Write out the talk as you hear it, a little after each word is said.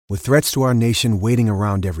With threats to our nation waiting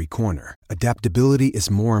around every corner, adaptability is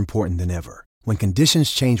more important than ever. When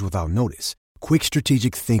conditions change without notice, quick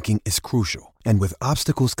strategic thinking is crucial. And with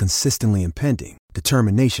obstacles consistently impending,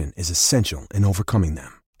 determination is essential in overcoming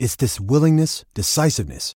them. It's this willingness,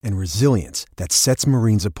 decisiveness, and resilience that sets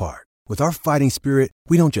Marines apart. With our fighting spirit,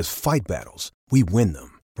 we don't just fight battles, we win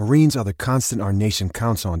them. Marines are the constant our nation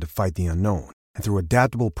counts on to fight the unknown. And through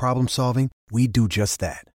adaptable problem solving, we do just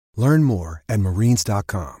that. Learn more at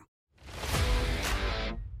marines.com.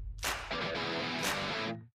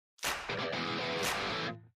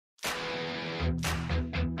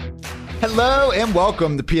 Hello and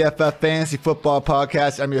welcome to PFF Fantasy Football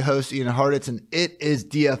Podcast. I'm your host, Ian Hartitz, and it is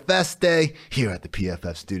DFS Day here at the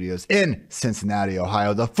PFF Studios in Cincinnati,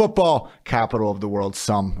 Ohio, the football capital of the world,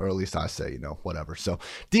 or at least I say, whatever. So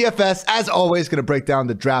DFS, as always, going to break down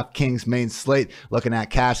the DraftKings main slate, looking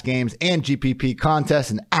at cash games and GPP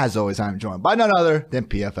contests, and as always, I'm joined by none other than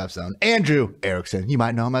PFF's own Andrew Erickson. You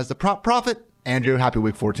might know him as the Prop Prophet. Andrew, happy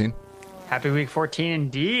week 14. Happy week 14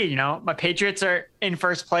 indeed. My Patriots are in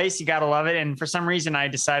first place. You got to love it. And for some reason, I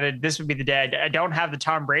decided this would be the day. I don't have the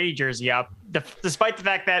Tom Brady jersey up, despite the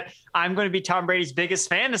fact that I'm going to be Tom Brady's biggest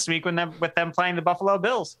fan this week with them playing the Buffalo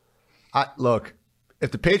Bills. Look,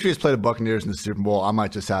 if the Patriots play the Buccaneers in the Super Bowl, I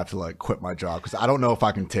might just have to quit my job because I don't know if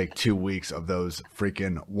I can take 2 weeks of those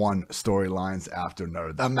freaking one storylines after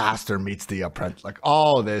another. The master meets the apprentice,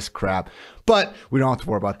 all this crap. But we don't have to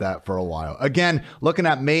worry about that for a while. Again, looking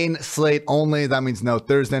at main slate only. That means no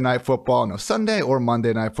Thursday night football, no Sunday or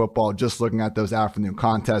Monday night football. Just looking at those afternoon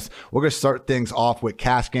contests. We're going to start things off with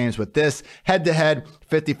cash games with this. Head-to-head,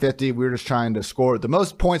 50-50. We're just trying to score the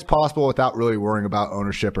most points possible without really worrying about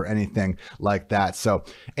ownership or anything like that. So,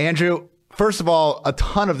 Andrew, first of all, a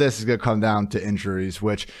ton of this is going to come down to injuries,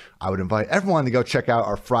 which I would invite everyone to go check out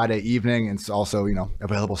our Friday evening. And it's also,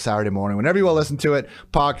 available Saturday morning. Whenever you will listen to it,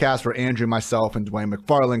 podcast where Andrew, myself, and Dwayne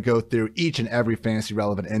McFarland go through each and every fantasy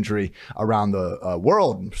relevant injury around the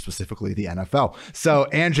world, specifically the NFL. So,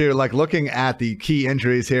 Andrew, looking at the key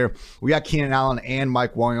injuries here, we got Keenan Allen and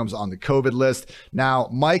Mike Williams on the COVID list. Now,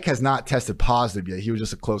 Mike has not tested positive yet. He was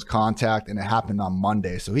just a close contact, and it happened on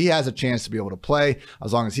Monday. So he has a chance to be able to play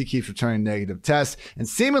as long as he keeps returning negative tests. And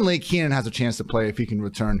seemingly, Keenan has a chance to play if he can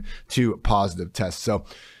return to positive tests. So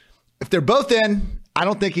if they're both in, I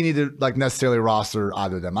don't think you need to necessarily roster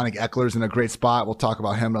either of them. I think Eckler's in a great spot. We'll talk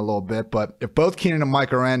about him in a little bit. But if both Keenan and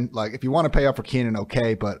Mike are in, if you want to pay up for Keenan,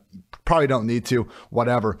 okay, but probably don't need to,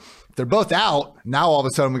 whatever. If they're both out, now all of a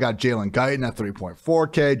sudden we got Jalen Guyton at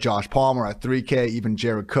 3.4K, Josh Palmer at 3K, even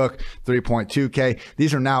Jared Cook, 3.2K.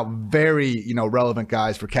 These are now very, relevant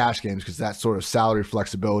guys for cash games because that sort of salary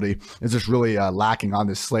flexibility is just really lacking on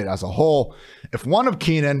this slate as a whole. If one of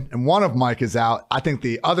Keenan and one of Mike is out, I think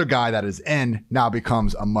the other guy that is in now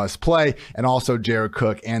becomes a must play. And also Jared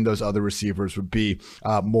Cook and those other receivers would be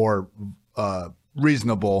more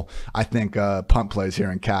reasonable, I think, punt plays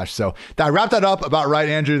here in cash. So I wrapped that up about right,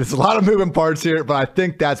 Andrew. There's a lot of moving parts here, but I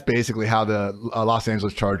think that's basically how the Los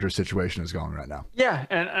Angeles Chargers situation is going right now. Yeah,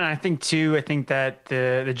 and I think that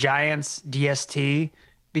the Giants DST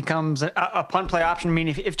becomes a punt play option. I mean,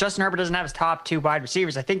 if Justin Herbert doesn't have his top two wide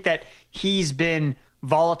receivers, I think that he's been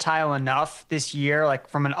volatile enough this year,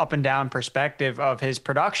 from an up and down perspective of his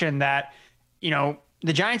production, that,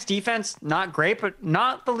 the Giants defense, not great, but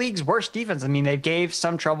not the league's worst defense. I mean, they gave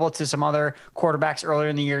some trouble to some other quarterbacks earlier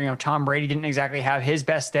in the year. Tom Brady didn't exactly have his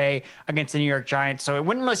best day against the New York Giants. So it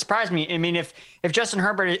wouldn't really surprise me. I mean, if Justin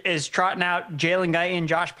Herbert is trotting out Jalen Guyton,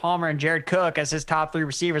 Josh Palmer, and Jared Cook as his top three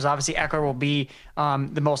receivers, obviously Eckler will be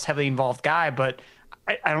the most heavily involved guy. But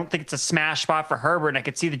I don't think it's a smash spot for Herbert. And I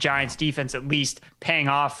could see the Giants defense at least paying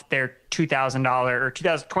off their $2,000 or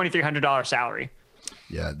 $2,300 salary.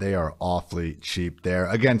 Yeah, they are awfully cheap there.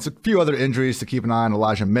 Again, it's a few other injuries to keep an eye on.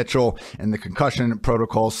 Elijah Mitchell and the concussion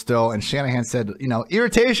protocol still. And Shanahan said,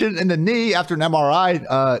 irritation in the knee after an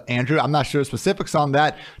MRI. Andrew, I'm not sure specifics on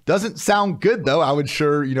that. Doesn't sound good, though. I would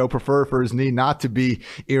sure, prefer for his knee not to be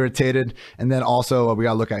irritated. And then also we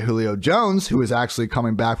got to look at Julio Jones, who is actually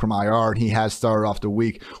coming back from IR. And he has started off the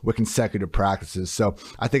week with consecutive practices. So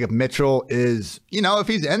I think if Mitchell is, if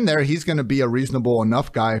he's in there, he's going to be a reasonable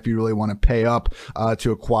enough guy if you really want to pay up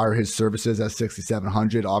to acquire his services at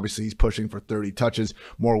 6,700. Obviously, he's pushing for 30 touches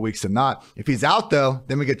more weeks than not. If he's out, though,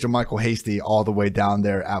 then we get JaMycal Hasty all the way down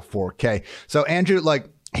there at 4K. So, Andrew,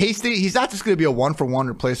 Hasty, he's not just going to be a one-for-one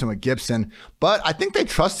replacement with Gibson, but I think they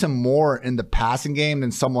trust him more in the passing game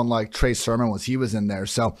than someone like Trey Sermon was. He was in there.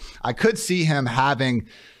 So I could see him having,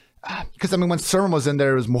 because when Sermon was in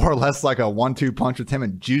there, it was more or less like a 1-2 punch with him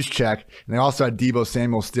and Juszczyk. And they also had Deebo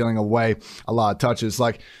Samuel stealing away a lot of touches.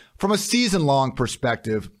 From a season-long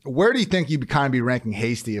perspective, where do you think you'd kind of be ranking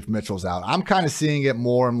Hasty if Mitchell's out? I'm kind of seeing it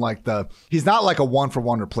more in like he's not like a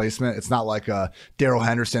one-for-one replacement. It's not like a Darrell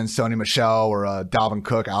Henderson, Sony Michel, or a Dalvin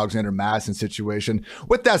Cook, Alexander Madison situation.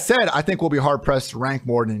 With that said, I think we'll be hard-pressed to rank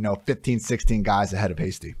more than 15, 16 guys ahead of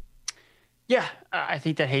Hasty. Yeah, I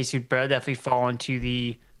think that Hasty would definitely fall into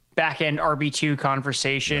the back-end RB2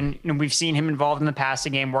 conversation. Yeah. We've seen him involved in the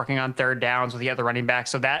passing game, working on third downs with the other running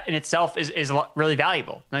backs. So that in itself is really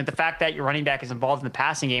valuable. Like the fact that your running back is involved in the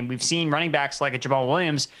passing game, we've seen running backs like a Jamal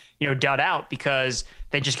Williams, dud out because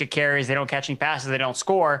they just get carries. They don't catch any passes. They don't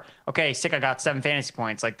score. Okay, sick. I got 7 fantasy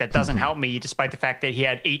points. Like that doesn't help me despite the fact that he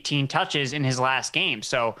had 18 touches in his last game.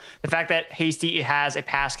 So the fact that Hasty has a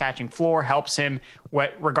pass catching floor helps him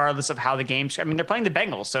regardless of how the game's, they're playing the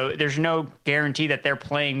Bengals. So there's no guarantee that they're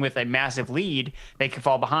playing with a massive lead. They could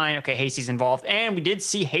fall behind. Okay, Hasty's involved. And we did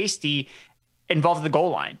see Hasty involved in the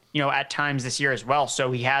goal line, at times this year as well.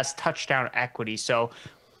 So he has touchdown equity. So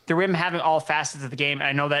through him having all facets of the game,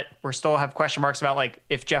 I know that we still have question marks about like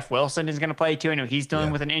if Jeff Wilson is going to play too. I know he's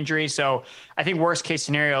dealing with an injury. So I think worst case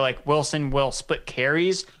scenario, like Wilson will split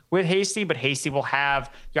carries with Hasty, but Hasty will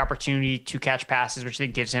have the opportunity to catch passes, which I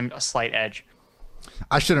think gives him a slight edge.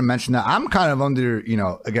 I should have mentioned that. I'm kind of under,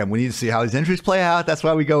 again, we need to see how these injuries play out. That's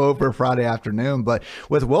why we go over Friday afternoon. But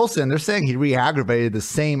with Wilson, they're saying he re-aggravated the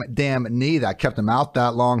same damn knee that kept him out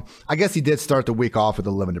that long. I guess he did start the week off with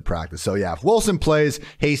a limited practice. So yeah, if Wilson plays,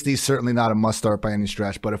 Hasty's certainly not a must start by any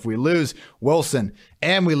stretch. But if we lose Wilson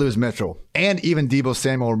and we lose Mitchell and even Deebo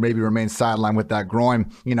Samuel or maybe remain sidelined with that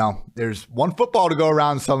groin, there's one football to go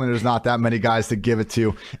around. Suddenly there's not that many guys to give it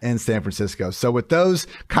to in San Francisco. So with those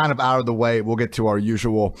kind of out of the way, we'll get to our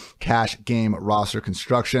usual cash game roster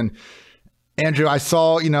construction. Andrew, I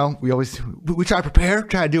saw, we try to prepare,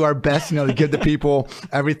 try to do our best, to give the people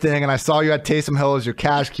everything. And I saw you had Taysom Hill as your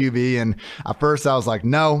cash QB. And at first I was like,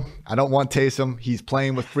 no, I don't want Taysom. He's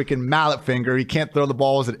playing with freaking mallet finger. He can't throw the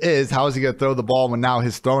ball as it is. How is he going to throw the ball when now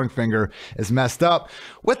his throwing finger is messed up?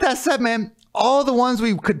 With that said, man, all the ones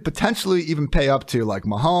we could potentially even pay up to, like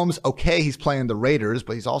Mahomes, okay, he's playing the Raiders,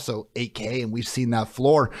 but he's also 8K, and we've seen that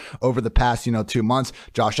floor over the past, 2 months.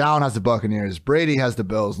 Josh Allen has the Buccaneers. Brady has the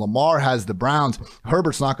Bills. Lamar has the Browns.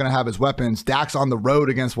 Herbert's not going to have his weapons. Dak's on the road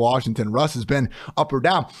against Washington. Russ has been up or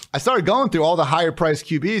down. I started going through all the higher-priced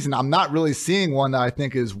QBs, and I'm not really seeing one that I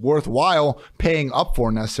think is worthwhile paying up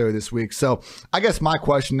for necessarily this week. So I guess my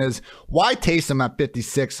question is, why Taysom at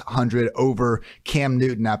 5,600 over Cam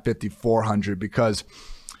Newton at 5,400? Because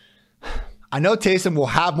I know Taysom will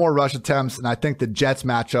have more rush attempts, and I think the Jets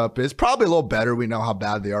matchup is probably a little better. We know how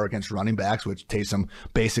bad they are against running backs, which Taysom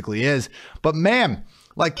basically is. But man,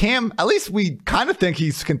 like Cam, at least we kind of think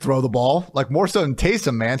he can throw the ball, like more so than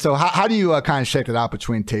Taysom, man. So how do you kind of shake it out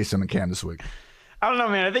between Taysom and Cam this week? I don't know,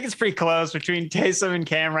 man. I think it's pretty close between Taysom and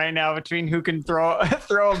Cam right now, between who can throw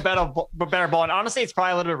a better ball. And honestly, it's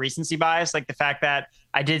probably a little bit of recency bias, like the fact that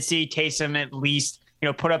I did see Taysom at least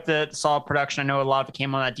put up the solid production. I know a lot of it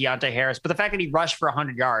came on that Deontay Harris, but the fact that he rushed for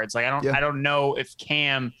 100 yards, like I don't know if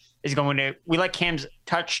Cam is going to. We like Cam's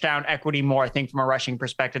touchdown equity more, I think, from a rushing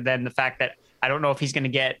perspective than the fact that I don't know if he's going to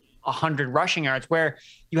get 100 rushing yards. Where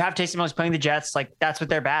you have Taysom Hill playing the Jets, like that's what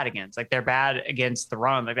they're bad against. Like they're bad against the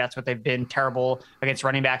run. Like that's what they've been terrible against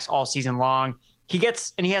running backs all season long. He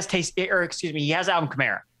has Alvin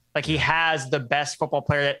Kamara. Like he has the best football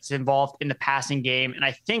player that's involved in the passing game, and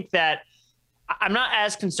I think that. I'm not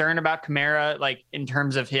as concerned about Kamara, like in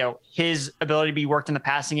terms of his ability to be worked in the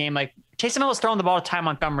passing game. Like Taysom Hill was throwing the ball to Ty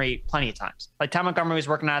Montgomery plenty of times. Like Ty Montgomery was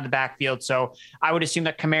working out of the backfield, so I would assume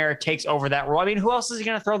that Kamara takes over that role. Who else is he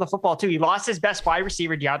going to throw the football to? He lost his best wide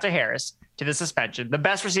receiver, Deontay Harris, to the suspension. The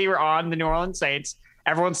best receiver on the New Orleans Saints.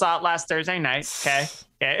 Everyone saw it last Thursday night.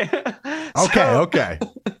 Okay. Okay.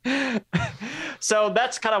 So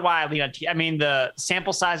that's kind of why I lean on. The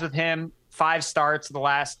sample size with him, 5 starts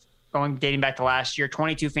dating back to last year,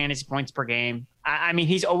 22 fantasy points per game.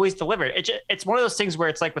 He's always delivered. It's one of those things where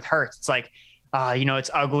it's like with Hurts, it's like, it's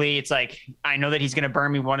ugly. It's like, I know that he's going to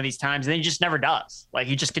burn me one of these times, and then he just never does. Like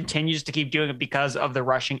he just continues to keep doing it because of the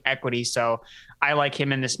rushing equity. So I like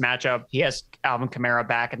him in this matchup. He has Alvin Kamara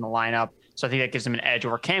back in the lineup. So I think that gives him an edge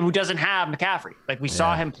over Cam, who doesn't have McCaffrey. Like we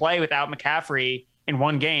saw him play without McCaffrey in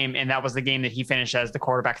one game, and that was the game that he finished as the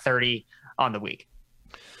quarterback 30 on the week.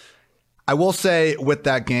 I will say with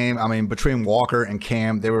that game, I mean, between Walker and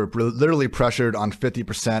Cam, they were literally pressured on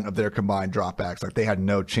 50% of their combined dropbacks. Like they had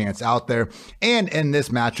no chance out there. And in this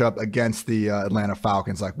matchup against the Atlanta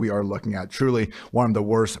Falcons, like we are looking at truly one of the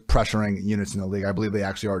worst pressuring units in the league. I believe they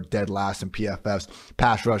actually are dead last in PFF's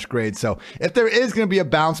pass rush grade. So if there is going to be a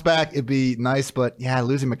bounce back, it'd be nice. But yeah,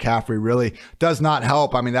 losing McCaffrey really does not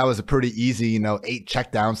help. I mean, that was a pretty easy, 8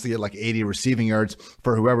 checkdowns to get like 80 receiving yards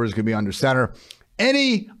for whoever is going to be under center.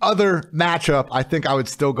 Any other matchup, I think I would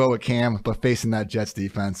still go with Cam, but facing that Jets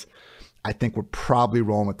defense, I think we're probably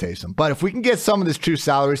rolling with Taysom. But if we can get some of this true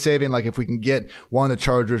salary saving, like if we can get one of the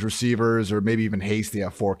Chargers receivers or maybe even Hasty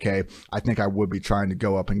at 4K, I think I would be trying to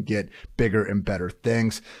go up and get bigger and better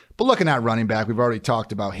things. But looking at running back, we've already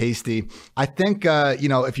talked about Hasty. I think,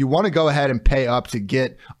 if you want to go ahead and pay up to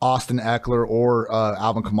get Austin Eckler or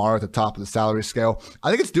Alvin Kamara at the top of the salary scale,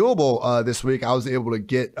 I think it's doable this week. I was able to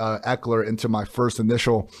get Eckler into my first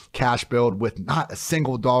initial cash build with not a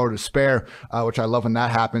single dollar to spare, which I love when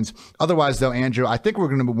that happens. Otherwise, though, Andrew, I think we're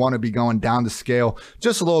going to want to be going down the scale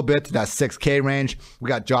just a little bit to that 6K range. We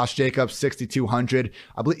got Josh Jacobs, 6,200.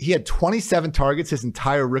 I believe he had 27 targets his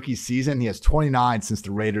entire rookie season. He has 29 since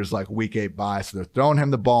the Raiders like week 8 bye. So they're throwing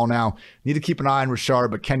him the ball now. Need to keep an eye on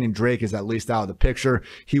Rashard, but Kenyon Drake is at least out of the picture.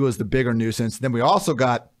 He was the bigger nuisance. Then we also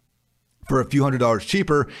got, for a few $100s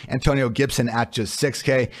cheaper, Antonio Gibson at just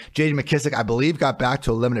 6K. J.D. McKissic, I believe, got back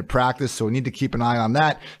to a limited practice, so we need to keep an eye on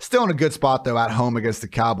that. Still in a good spot, though, at home against the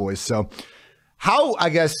Cowboys. So how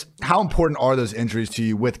important are those injuries to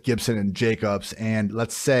you with Gibson and Jacobs? And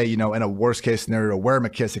let's say, in a worst case scenario where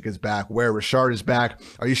McKissic is back, where Rashard is back,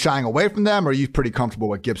 are you shying away from them, or are you pretty comfortable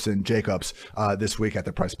with Gibson and Jacobs this week at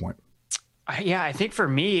the price point? Yeah, I think for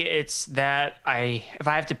me, it's that if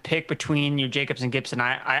I have to pick between Jacobs and Gibson,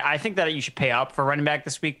 I think that you should pay up for running back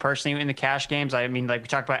this week personally in the cash games. I mean, like we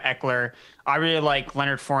talked about Eckler. I really like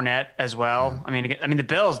Leonard Fournette as well. I mean, the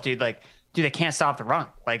Bills, dude, they can't stop the run.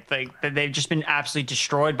 Like they've just been absolutely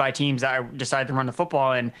destroyed by teams that decide to run the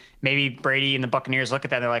football. And maybe Brady and the Buccaneers look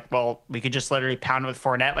at that and they're like, well, we could just literally pound it with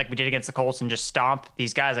Fournette like we did against the Colts and just stomp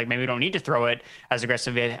these guys. Like maybe we don't need to throw it as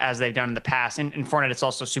aggressively as they've done in the past. And Fournette is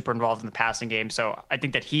also super involved in the passing game. So I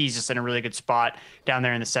think that he's just in a really good spot down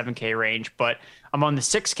there in the 7K range. But among the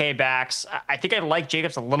 6K backs, I think I like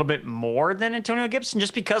Jacobs a little bit more than Antonio Gibson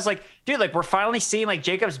just because, we're finally seeing,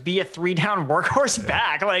 Jacobs be a 3-down workhorse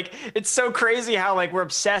back. Like, it's so crazy how, we're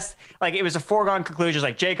obsessed. Like, it was a foregone conclusion.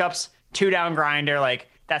 Like, Jacobs, 2-down grinder. Like,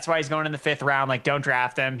 that's why he's going in the 5th round. Like, don't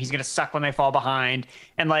draft him. He's going to suck when they fall behind.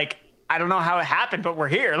 And, I don't know how it happened, but we're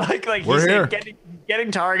here. He's here.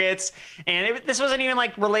 Getting targets, and this wasn't even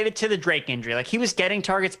related to the Drake injury. Like he was getting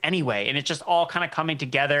targets anyway, and it's just all kind of coming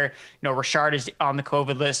together. Rashard is on the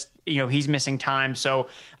COVID list. He's missing time, so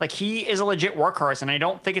he is a legit workhorse, and I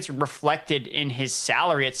don't think it's reflected in his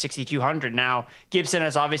salary at 6,200. Now Gibson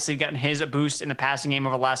has obviously gotten his boost in the passing game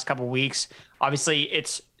over the last couple of weeks. Obviously,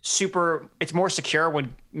 it's more secure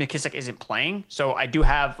when McKissic isn't playing. So I do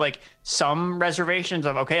have some reservations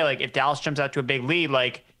of, if Dallas jumps out to a big lead,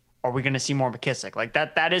 are we going to see more McKissic?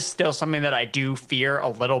 That is still something that I do fear a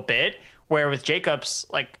little bit, where with Jacobs,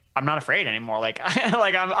 I'm not afraid anymore.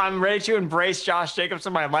 I'm ready to embrace Josh Jacobs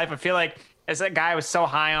in my life. I feel like as that guy was so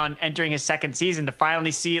high on entering his 2nd season, to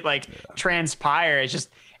finally see it transpire,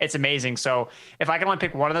 it's amazing. So if I can only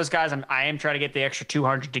pick one of those guys, I am trying to get the extra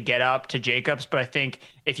 200 to get up to Jacobs. But I think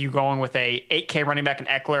if you're going with a 8K running back and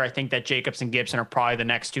Eckler, I think that Jacobs and Gibson are probably the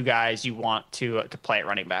next 2 guys you want to play at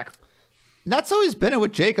running back. That's always been it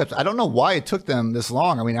with Jacobs. I don't know why it took them this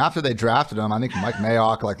long. I mean, after they drafted him, I think Mike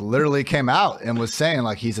Mayock literally came out and was saying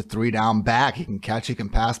he's a 3-down back. He can catch, he can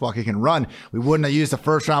pass block, he can run. We wouldn't have used a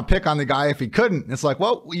 1st-round pick on the guy if he couldn't. It's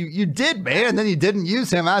well, you did, man, and then you didn't use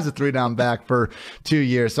him as a 3-down back for 2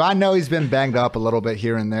 years. So I know he's been banged up a little bit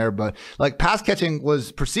here and there, but pass catching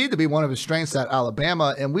was perceived to be one of his strengths at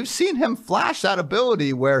Alabama, and we've seen him flash that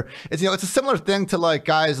ability where it's it's a similar thing to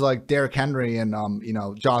guys like Derrick Henry and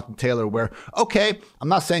Jonathan Taylor, where okay, I'm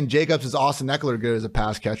not saying Jacobs is Austin Eckler good as a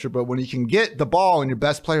pass catcher, but when you can get the ball in your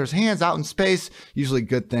best player's hands out in space, usually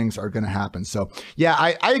good things are going to happen. So yeah,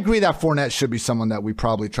 I agree that Fournette should be someone that we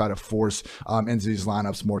probably try to force into these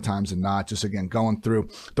lineups more times than not. Just again, going through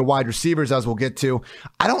the wide receivers as we'll get to.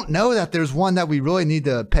 I don't know that there's one that we really need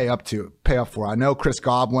to pay up pay up for. I know Chris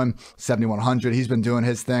Godwin, 7,100. He's been doing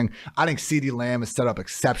his thing. I think CeeDee Lamb is set up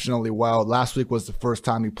exceptionally well. Last week was the first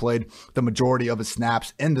time he played the majority of his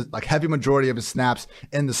snaps in the heavy majority of his snaps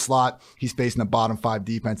in the slot. He's facing the bottom 5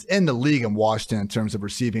 defense in the league in Washington in terms of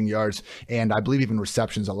receiving yards, and I believe even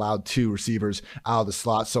receptions, allowed 2 receivers out of the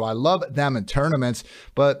slot. So I love them in tournaments.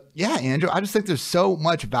 But yeah, Andrew, I just think there's so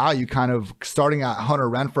much value kind of starting at Hunter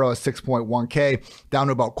Renfrow at 6.1K down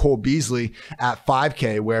to about Cole Beasley at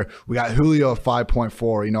 5K, where we got Julio at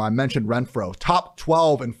 5.4. You know, I mentioned Renfrow, top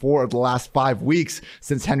 12 in 4 of the last 5 weeks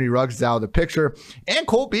since Henry Ruggs is out of the picture. And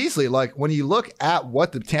Cole Beasley, like when you look at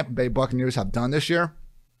what the Tampa Bay Buccaneers have done this year,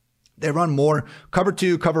 they run more cover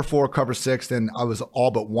 2, cover 4, cover 6 than I was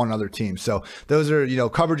all but one other team. So those are, you know,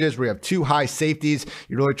 coverages where you have 2 high safeties.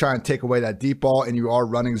 You're really trying to take away that deep ball, and you are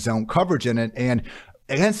running zone coverage in it. And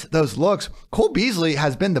against those looks, Cole Beasley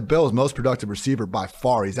has been the Bills' most productive receiver by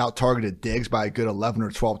far. He's out-targeted Diggs by a good 11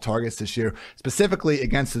 or 12 targets this year, specifically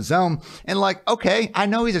against the zone. And like, okay, I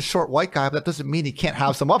know he's a short white guy, but that doesn't mean he can't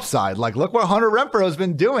have some upside. Like, look what Hunter Renfrow has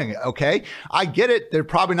been doing, okay? I get it. They're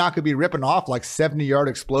probably not going to be ripping off like 70-yard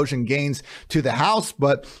explosion gains to the house,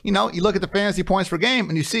 but, you know, you look at the fantasy points per game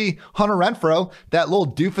and you see Hunter Renfrow, that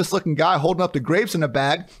little doofus-looking guy holding up the grapes in a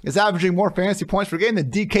bag, is averaging more fantasy points per game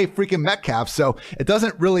than DK freaking Metcalf. So it doesn't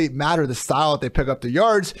really matter the style that they pick up the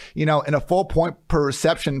yards, you know, in a full point per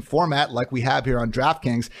reception format like we have here on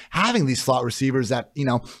DraftKings. Having these slot receivers that, you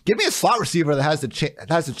know, give me a slot receiver that has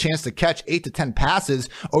the chance to catch 8 to 10 passes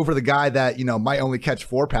over the guy that, you know, might only catch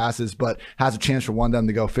 4 passes but has a chance for one of them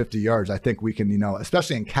to go 50 yards. I think we can, you know,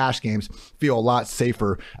 especially in cash games, feel a lot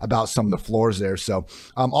safer about some of the floors there. So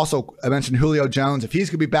also I mentioned Julio Jones. If he's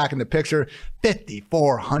gonna be back in the picture,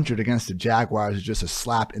 5,400 against the Jaguars is just a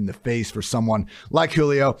slap in the face for someone like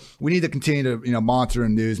Julio. We need to continue to, you know, monitor the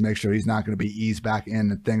news, make sure he's not going to be eased back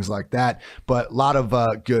in and things like that. But a lot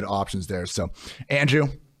of good options there. So, Andrew,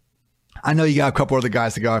 I know you got a couple other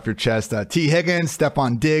guys to go off your chest. T. Higgins,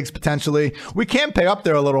 Stephon Diggs, potentially. We can pay up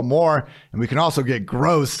there a little more, and we can also get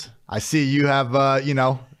gross. I see you have, you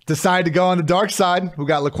know, decided to go on the dark side. We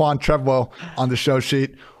got Laquan Treadwell on the show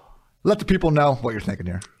sheet. Let the people know what you're thinking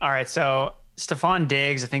here. All right, so Stephon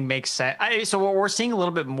Diggs, I think, makes sense. So what we're seeing a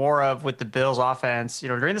little bit more of with the Bills offense, you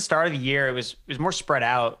know, during the start of the year, it was more spread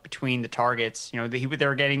out between the targets. You know, they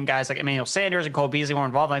were getting guys like Emmanuel Sanders and Cole Beasley more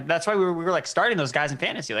involved. Like, that's why we were like starting those guys in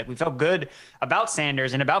fantasy. Like, we felt good about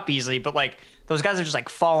Sanders and about Beasley, but like those guys are just like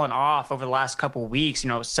fallen off over the last couple of weeks. You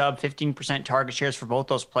know, sub 15% target shares for both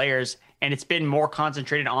those players. And it's been more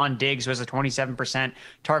concentrated on Diggs, who has a 27%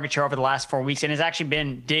 target share over the last 4 weeks. And it's actually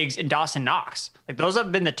been Diggs and Dawson Knox. Like, those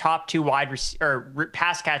have been the top 2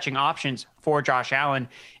 pass catching options for Josh Allen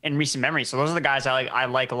in recent memory. So those are the guys I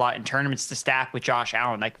like a lot in tournaments to stack with Josh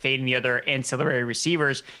Allen, like fading the other ancillary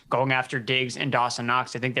receivers, going after Diggs and Dawson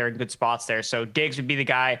Knox. I think they're in good spots there. So Diggs would be the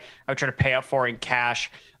guy I would try to pay up for in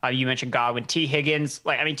cash. You mentioned Godwin. T. Higgins,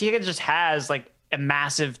 T. Higgins just has like a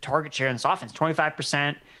massive target share in this offense,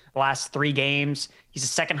 25%. The last 3 games. He's the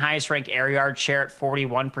second highest ranked air yard share at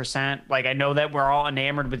 41%. Like, I know that we're all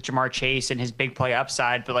enamored with Jamar Chase and his big play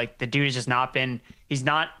upside, but like the dude has just not been, he's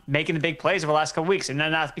not making the big plays over the last couple weeks. And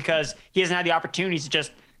then that's because he hasn't had the opportunities to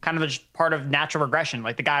just kind of just part of natural regression.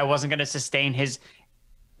 Like, the guy wasn't going to sustain his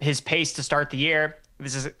pace to start the year.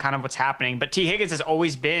 This is kind of what's happening. But T. Higgins has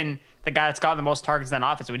always been the guy that's gotten the most targets in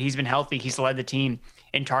that offense. When he's been healthy, he's led the team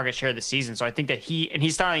in target share this season. So I think that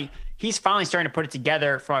he's finally starting to put it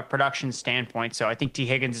together from a production standpoint. So I think T.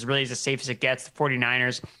 Higgins is really as safe as it gets. The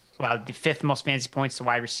 49ers allowed the 5th most fantasy points to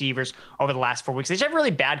wide receivers over the last 4 weeks. They just have really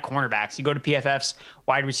bad cornerbacks. You go to PFF's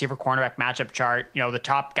wide receiver cornerback matchup chart, you know, the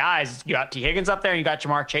top guys, you got T. Higgins up there and you got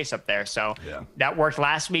Jamar Chase up there. So that worked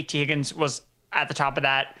last week. T. Higgins was at the top of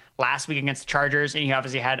that last week against the Chargers, and he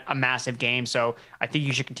obviously had a massive game. So I think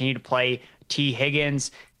you should continue to play T.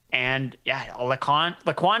 Higgins. And yeah,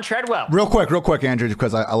 Laquan Treadwell. Real quick, Andrew,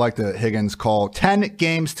 because I like the Higgins call. 10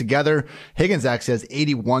 games together. Higgins actually has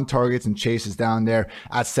 81 targets, and Chase is down there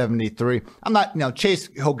at 73. I'm not, you know, Chase,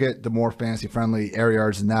 he'll get the more fantasy friendly air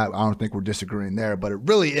yards than that. I don't think we're disagreeing there, but it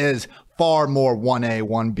really is far more 1A,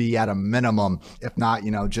 1B at a minimum, if not,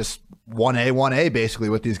 you know, just 1A basically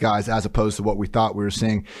with these guys, as opposed to what we thought we were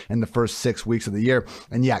seeing in the first 6 weeks of the year.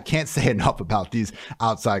 And yeah, can't say enough about these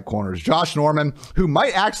outside corners. Josh Norman, who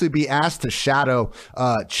might actually be asked to shadow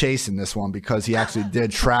Chase in this one, because he actually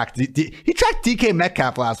did track he tracked DK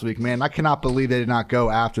Metcalf last week, man. I cannot believe they did not go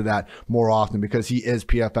after that more often, because he is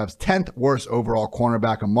PFF's 10th worst overall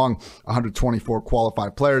cornerback among 124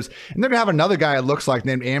 qualified players. And they're gonna have another guy, it looks like,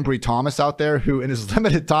 named Ambry Thomas out there, who in his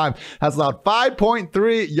limited time has allowed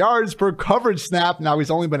 5.3 yards first coverage snap. Now he's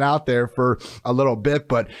only been out there for a little bit,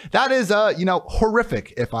 but that is,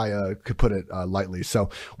 horrific if I could put it lightly. So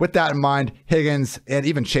with that in mind, Higgins and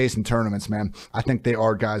even Chase in tournaments, man, I think they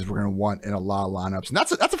are guys we're going to want in a lot of lineups. And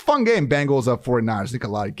that's a fun game. Bengals up 49ers. I think a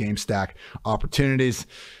lot of game stack opportunities.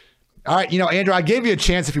 All right, Andrew, I gave you a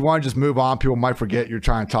chance if you want to just move on. People might forget you're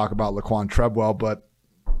trying to talk about Laquan Treadwell, but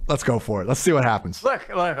let's go for it. Let's see what happens. Look.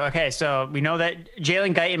 Okay, so we know that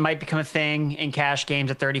Jalen Guyton might become a thing in cash games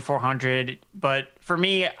at 3,400, but for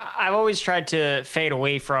me, I've always tried to fade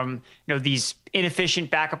away from these inefficient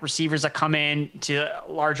backup receivers that come in to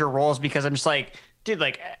larger roles because I'm just like,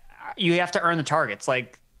 dude, you have to earn the targets.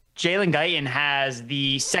 Like Jalen Guyton has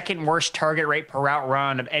the second worst target rate per route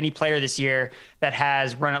run of any player this year that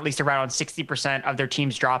has run at least around 60% of their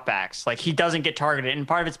team's dropbacks. Like he doesn't get targeted, and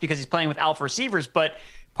part of it's because he's playing with alpha receivers, but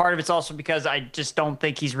part of it's also because I just don't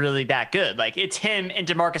think he's really that good. Like it's him and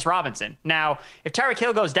Demarcus Robinson. Now, if Tyreek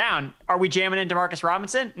Hill goes down, are we jamming in Demarcus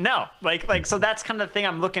Robinson? No. So that's kind of the thing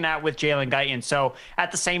I'm looking at with Jalen Guyton. So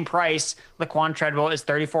at the same price, Laquan Treadwell is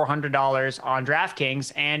 $3,400 on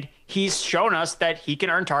DraftKings, and he's shown us that he can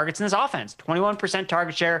earn targets in his offense. 21%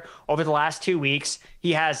 target share over the last 2 weeks.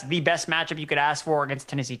 He has the best matchup you could ask for against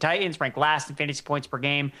Tennessee Titans, ranked last in fantasy points per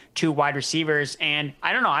game, 2 wide receivers. And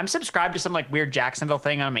I don't know, I'm subscribed to some weird Jacksonville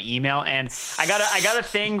thing on my email. And I got a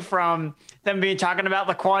thing from them talking about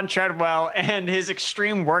Laquan Treadwell and his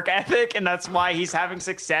extreme work ethic. And that's why he's having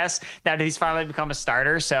success now that he's finally become a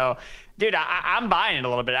starter. So dude, I'm buying it a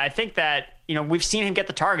little bit. I think that, we've seen him get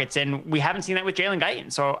the targets, and we haven't seen that with Jalen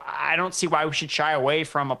Guyton. So I don't see why we should shy away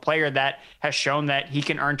from a player that has shown that he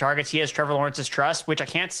can earn targets. He has Trevor Lawrence's trust, which I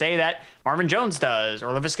can't say that Marvin Jones does or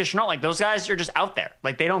Laviska Shenault. Like those guys are just out there.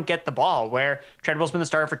 Like they don't get the ball, where Treadwell's been the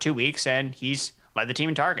starter for 2 weeks and he's led the team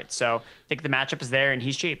in targets. So I think the matchup is there and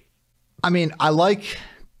he's cheap. I mean, I like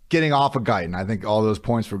getting off of Guyton. I think all those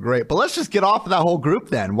points were great, but let's just get off of that whole group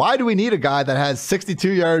then. Why do we need a guy that has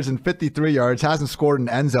 62 yards and 53 yards, hasn't scored an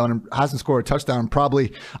end zone, and hasn't scored a touchdown in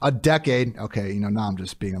probably a decade? Okay, now I'm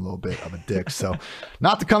just being a little bit of a dick. So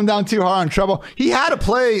not to come down too hard on Treadwell. He had a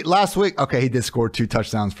play last week. Okay, he did score 2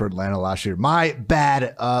 touchdowns for Atlanta last year. My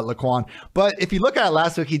bad, Laquan. But if you look at it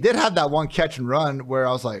last week, he did have that one catch and run where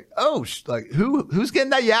I was like, oh, who's getting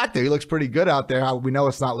that yak there? He looks pretty good out there. We know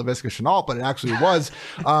it's not Laviska Shenault, but it actually was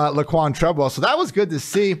Laquan Treadwell. So that was good to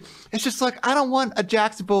see. It's just I don't want a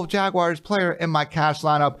Jacksonville Jaguars player in my cash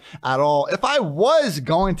lineup at all. If I was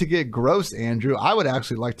going to get gross, Andrew, I would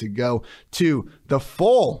actually like to go to the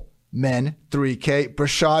full men 3K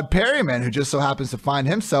Brashad Perryman, who just so happens to find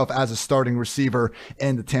himself as a starting receiver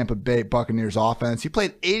in the Tampa Bay Buccaneers offense. He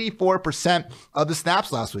played 84% of the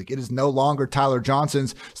snaps last week. It is no longer Tyler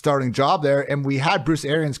Johnson's starting job there. And we had Bruce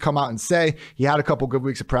Arians come out and say he had a couple good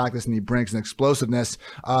weeks of practice and he brings an explosiveness.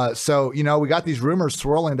 So we got these rumors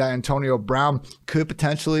swirling that Antonio Brown could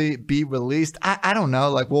potentially be released. I don't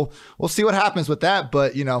know. We'll see what happens with that.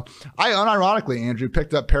 But, I unironically, Andrew,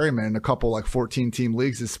 picked up Perryman in a couple 14-team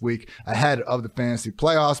leagues this week ahead of the fantasy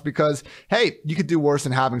playoffs because, hey, you could do worse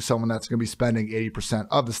than having someone that's going to be spending 80%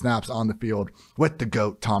 of the snaps on the field with the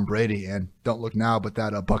GOAT, Tom Brady. And don't look now, but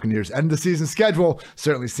that Buccaneers end of the season schedule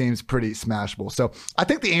certainly seems pretty smashable. So I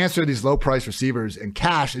think the answer to these low price receivers in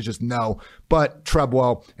cash is just no, but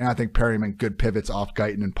Treadwell and I think Perryman, good pivots off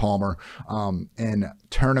Guyton and Palmer in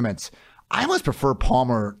tournaments. I almost prefer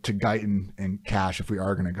Palmer to Guyton in cash if we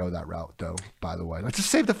are going to go that route, though, by the way. Let's just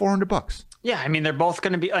save the $400. Yeah, I mean, they're both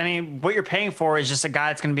going to be what you're paying for is just a guy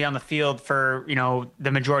that's going to be on the field for,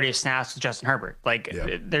 the majority of snaps with Justin Herbert.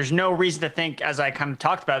 There's no reason to think, as I kind of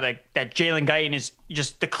talked about, that Jalen Guyton is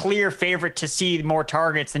just the clear favorite to see more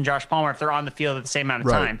targets than Josh Palmer if they're on the field at the same amount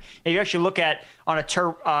of time. If you actually look at on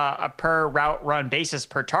a per route run basis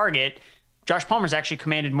per target, Josh Palmer's actually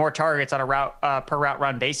commanded more targets on a per route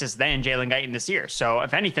run basis than Jalen Guyton this year. So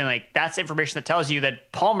if anything, that's information that tells you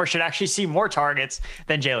that Palmer should actually see more targets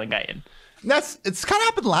than Jalen Guyton. It's kind of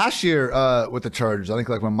happened last year with the Chargers. I think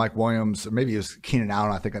when Mike Williams, or maybe it was Keenan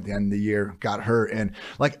Allen, I think at the end of the year got hurt, and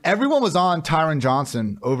everyone was on Tyron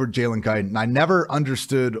Johnson over Jalen Guyton. And I never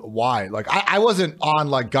understood why. I wasn't on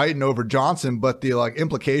Guyton over Johnson, but the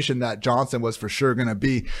implication that Johnson was for sure going to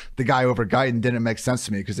be the guy over Guyton didn't make sense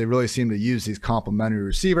to me because they really seem to use these complementary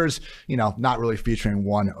receivers, not really featuring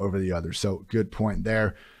one over the other. So good point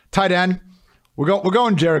there. Tight end. We're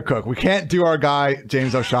going Jared Cook. We can't do our guy,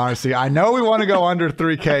 James O'Shaughnessy. I know we want to go under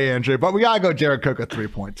 3K, Andrew, but we got to go Jared Cook at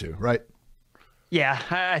 3.2, right? Yeah,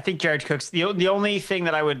 I think Jared Cook's the only thing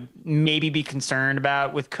that I would maybe be concerned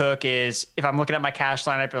about with Cook is if I'm looking at my cash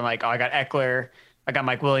lineup and I got Eckler, I got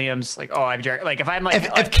Mike Williams, I have Jared. If I'm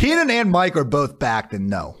if Keenan and Mike are both back, then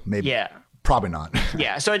no, maybe. Yeah. Probably not.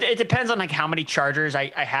 Yeah, so it depends on like how many Chargers I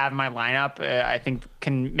have in my lineup. I think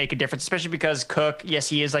can make a difference, especially because Cook, yes,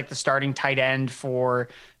 he is like the starting tight end for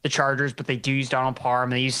the Chargers, but they do use Donald Parham.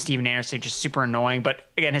 They use Steven Anderson, just super annoying. But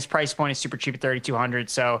again, his price point is super cheap at $3,200.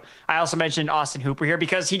 So I also mentioned Austin Hooper here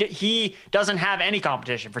because he doesn't have any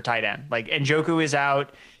competition for tight end. Like Njoku is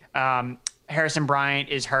out. Harrison Bryant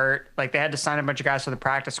is hurt. Like they had to sign a bunch of guys for the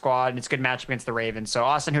practice squad, and it's a good matchup against the Ravens. So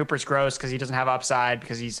Austin Hooper's gross because he doesn't have upside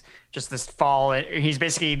because he's just this fall. He's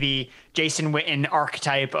basically the Jason Witten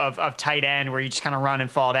archetype of tight end where you just kind of run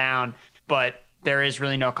and fall down. But there is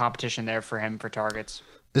really no competition there for him for targets.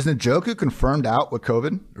 Isn't Njoku confirmed out with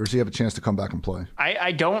COVID, or does he have a chance to come back and play?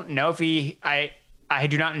 I don't know if I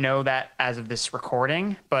do not know that as of this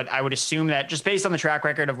recording, but I would assume that just based on the track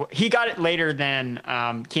record of he got it later than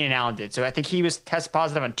Keenan Allen did. So I think he was tested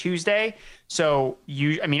positive on Tuesday. So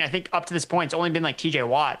I think up to this point, it's only been like TJ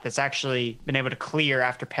Watt that's actually been able to clear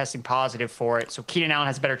after testing positive for it. So Keenan Allen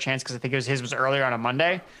has a better chance because I think his was earlier on a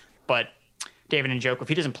Monday. But David Njoku, if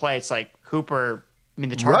he doesn't play, it's like Hooper. I mean,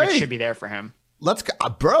 the target should be there for him. Let's go,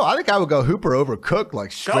 bro. I think I would go Hooper over Cook,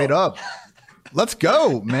 like straight up. Let's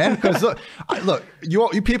go, man. Because look,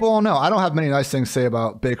 you people all know I don't have many nice things to say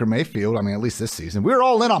about Baker Mayfield. I mean, at least this season. We were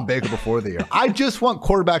all in on Baker before the year. I just want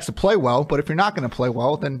quarterbacks to play well. But if you're not going to play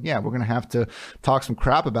well, then yeah, we're going to have to talk some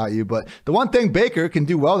crap about you. But the one thing Baker can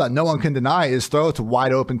do well that no one can deny is throw it to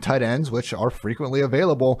wide open tight ends, which are frequently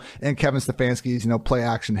available in Kevin Stefanski's, play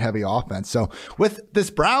action heavy offense. So with this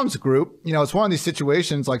Browns group, it's one of these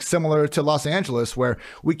situations like similar to Los Angeles where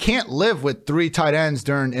we can't live with 3 tight ends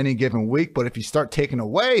during any given week. But if you start taking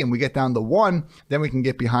away and we get down to 1, then we can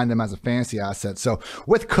get behind them as a fantasy asset. So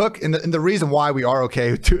with Cook, and the reason why we are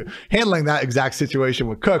okay to handling that exact situation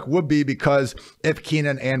with Cook would be because if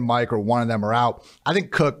Keenan and Mike or one of them are out, I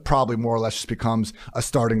think Cook probably more or less just becomes a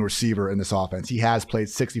starting receiver in this offense. He has played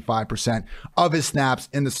 65% of his snaps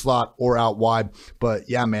in the slot or out wide. But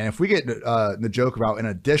yeah, man, if we get Njoku out in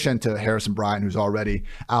addition to Harrison Bryant, who's already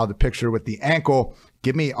out of the picture with the ankle,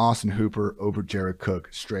 give me Austin Hooper over Jared Cook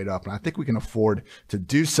straight up. And I think we can afford to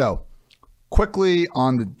do so. Quickly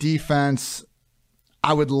on the defense,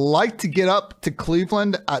 I would like to get up to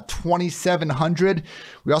Cleveland at 2,700.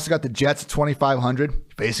 We also got the Jets at 2,500,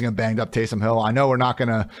 facing a banged up Taysom Hill. I know we're not going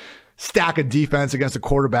to stack a defense against a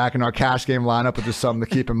quarterback in our cash game lineup, but there's something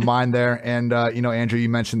to keep in mind there. And, Andrew, you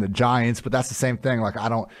mentioned the Giants, but that's the same thing. Like, I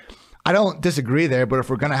don't disagree there, but if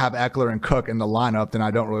we're going to have Eckler and Cook in the lineup, then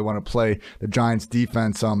I don't really want to play the Giants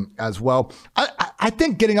defense as well. I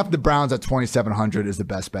think getting up the Browns at 2,700 is the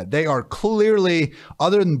best bet. They are clearly,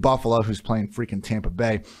 other than Buffalo, who's playing freaking Tampa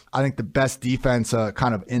Bay, I think the best defense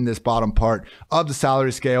kind of in this bottom part of the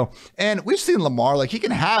salary scale. And we've seen Lamar, like he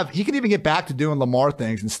can even get back to doing Lamar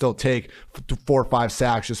things and still take 4 or 5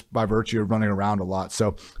 sacks just by virtue of running around a lot.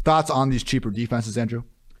 So thoughts on these cheaper defenses, Andrew?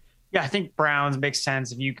 Yeah, I think Browns makes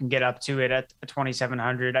sense if you can get up to it at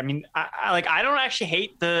 2,700. I mean, I don't actually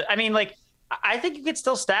hate I think you could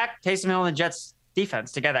still stack Taysom Hill and the Jets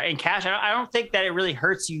defense together in cash. I don't think that it really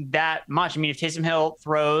hurts you that much. I mean, if Taysom Hill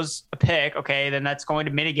throws a pick, okay, then that's going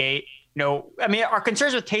to mitigate. Our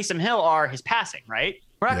concerns with Taysom Hill are his passing, right?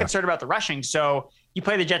 We're not concerned about the rushing. So you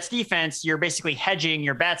play the Jets defense, you're basically hedging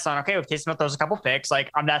your bets on, okay, if Taysom Hill throws a couple picks,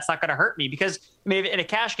 that's not going to hurt me because in a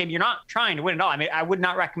cash game, you're not trying to win it all. I mean, I would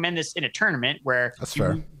not recommend this in a tournament where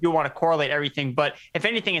you want to correlate everything. But if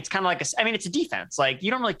anything, it's kind of like it's a defense. Like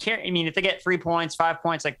you don't really care. I mean, if they get 3 points, 5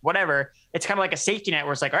 points, like whatever, it's kind of like a safety net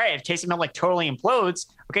where it's like, all right, if Taysom Hill totally implodes,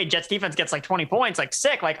 okay, Jets defense gets 20 points,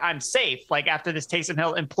 sick, I'm safe, after this Taysom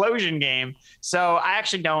Hill implosion game. So I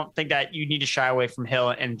actually don't think that you need to shy away from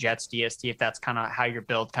Hill and Jets DST if that's kind of how your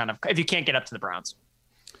build if you can't get up to the Browns.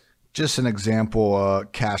 Just an example,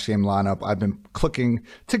 cash game lineup I've been clicking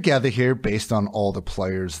together here based on all the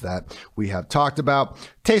players that we have talked about.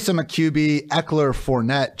 Taysom at QB, Eckler,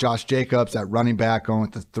 Fournette, Josh Jacobs at running back, going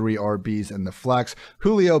with the 3 RBs and the flex.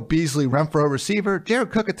 Julio, Beasley, Renfro receiver,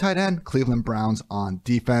 Jared Cook at tight end, Cleveland Browns on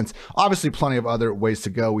defense. Obviously, plenty of other ways to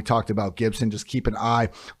go. We talked about Gibson. Just keep an eye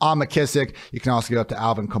on McKissick. You can also get up to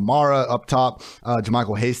Alvin Kamara up top,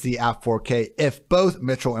 JaMychal Hasty at 4K. If both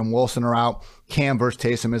Mitchell and Wilson are out, Cam versus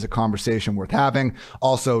Taysom is a conversation worth having.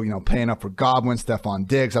 Also, paying up for Godwin, Stephon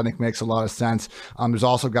Diggs, I think makes a lot of sense. There's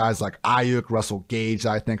also guys like Ayuk, Russell Gage,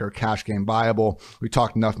 that I think are cash game viable. We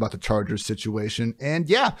talked enough about the Chargers situation. And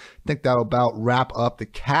yeah, I think that'll about wrap up the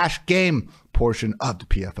cash game portion of the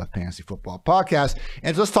PFF Fantasy Football Podcast.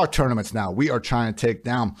 And so let's talk tournaments now. We are trying to take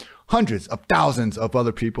down hundreds of thousands of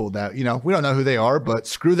other people that, we don't know who they are, but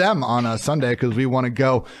screw them on a Sunday because we want to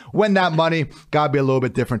go win that money. Got to be a little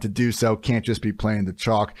bit different to do so. Can't just be playing the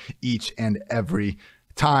chalk each and every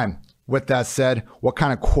time. With that said, what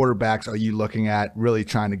kind of quarterbacks are you looking at really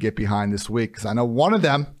trying to get behind this week? Because I know one of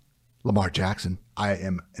them, Lamar Jackson, I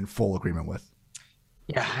am in full agreement with.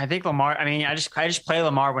 Yeah, I think Lamar. I mean, I just play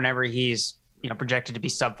Lamar whenever he's projected to be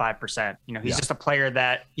sub 5%. He's just a player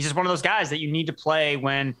that he's just one of those guys that you need to play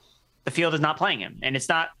when the field is not playing him, and it's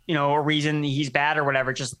not a reason he's bad or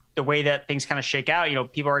whatever. Just the way that things kind of shake out.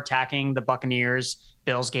 People are attacking the Buccaneers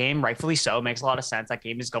Bills game, rightfully so. It makes a lot of sense. That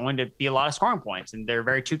game is going to be a lot of scoring points, and they're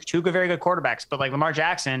very very good quarterbacks. But like Lamar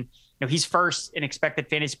Jackson, he's first in expected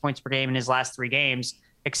fantasy points per game in his last 3 games.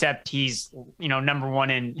 Except he's, number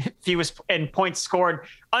one in fewest in points scored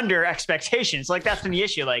under expectations. Like that's been the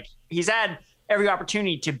issue. Like he's had every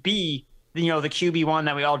opportunity to be, the QB1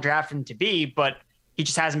 that we all drafted him to be, but he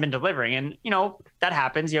just hasn't been delivering. And, that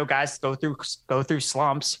happens, guys go through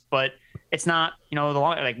slumps, but it's not,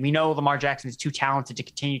 we know Lamar Jackson is too talented to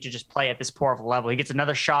continue to just play at this poor of a level. He gets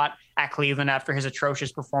another shot at Cleveland after his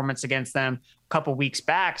atrocious performance against them a couple weeks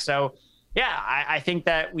back. So, yeah, I think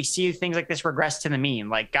that we see things like this regress to the mean.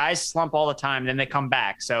 Like guys slump all the time, then they come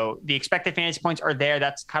back. So the expected fantasy points are there.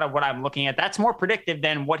 That's kind of what I'm looking at. That's more predictive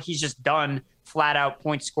than what he's just done flat out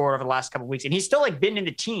points scored over the last couple of weeks. And he's still been in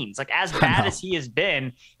the teens. Like as bad as he has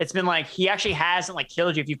been, it's been like he actually hasn't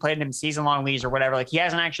killed you if you played him in season long leagues or whatever. Like he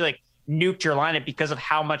hasn't actually nuked your lineup because of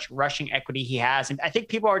how much rushing equity he has. And I think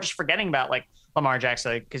people are just forgetting about Lamar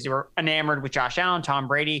Jackson because they were enamored with Josh Allen, Tom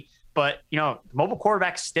Brady. But, mobile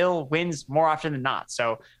quarterback still wins more often than not.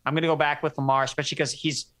 So I'm going to go back with Lamar, especially because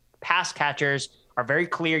his pass catchers are very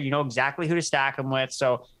clear. You know exactly who to stack them with.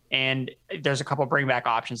 So, and there's a couple of bring back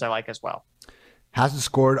options I like as well. Hasn't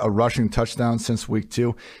scored a rushing touchdown since week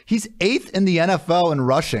 2. He's 8th in the NFL in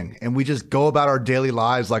rushing, and we just go about our daily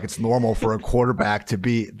lives like it's normal for a quarterback to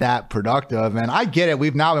be that productive. And I get it.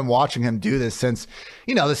 We've now been watching him do this since,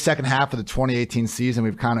 the second half of the 2018 season.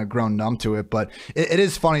 We've kind of grown numb to it. But it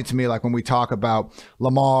is funny to me, when we talk about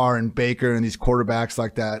Lamar and Baker and these quarterbacks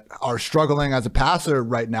like that are struggling as a passer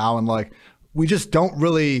right now, and we just don't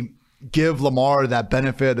really give Lamar that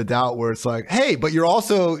benefit of the doubt where it's like, hey, but you're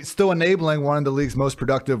also still enabling one of the league's most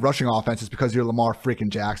productive rushing offenses because you're Lamar freaking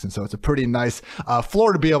Jackson. So it's a pretty nice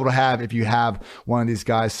floor to be able to have if you have one of these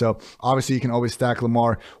guys. So obviously you can always stack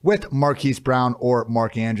Lamar with Marquise Brown or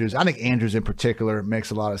Mark Andrews. I think Andrews in particular makes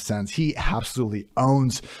a lot of sense. He absolutely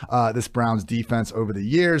owns this Browns defense over the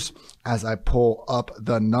years. As I pull up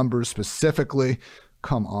the numbers specifically,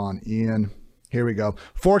 come on, Ian. Here we go.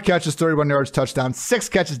 4 catches, 31 yards, touchdown. 6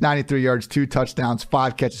 catches, 93 yards, 2 touchdowns.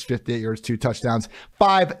 5 catches, 58 yards, 2 touchdowns.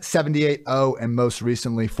 5.78-0, and most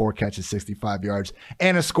recently, 4 catches, 65 yards,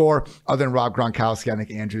 and a score. Other than Rob Gronkowski, I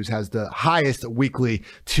think Andrews has the highest weekly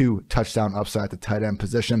 2 touchdown upside at the tight end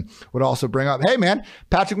position. Would also bring up, hey man,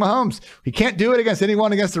 Patrick Mahomes. He can't do it against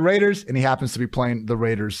anyone against the Raiders, and he happens to be playing the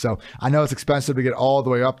Raiders. So I know it's expensive to get all the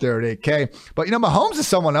way up there at 8K, but Mahomes is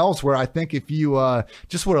someone else where I think if you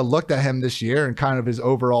just would have looked at him this year and kind of his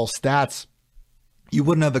overall stats, you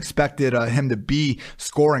wouldn't have expected him to be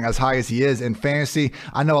scoring as high as he is in fantasy.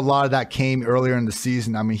 I know a lot of that came earlier in the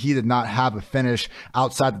season. I mean, he did not have a finish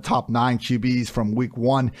outside the top 9 QBs from week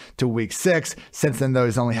 1 to week 6. Since then, though,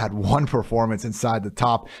 he's only had 1 performance inside the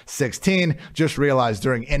top 16. Just realized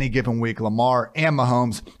during any given week, Lamar and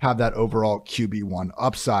Mahomes have that overall QB1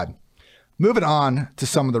 upside. Moving on to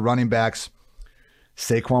some of the running backs.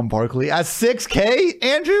 Saquon Barkley at 6K,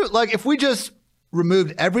 Andrew? If we just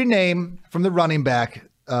removed every name from the running back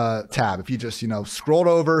tab, if you just, scrolled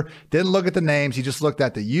over, didn't look at the names, you just looked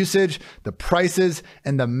at the usage, the prices,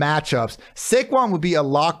 and the matchups, Saquon would be a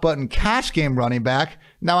lock button cash game running back.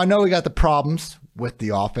 Now, I know we got the problems with the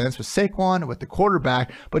offense, with Saquon, with the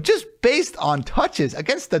quarterback, but just based on touches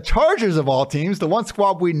against the Chargers of all teams, the one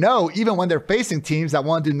squad we know, even when they're facing teams that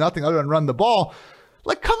want to do nothing other than run the ball,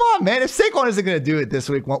 come on, man. If Saquon isn't going to do it this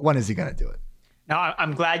week, when is he going to do it? No,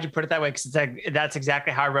 I'm glad you put it that way because that's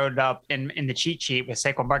exactly how I wrote it up in the cheat sheet with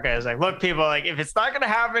Saquon Barkley. I was like, look, people, if it's not going to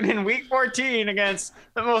happen in week 14 against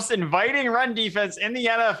the most inviting run defense in the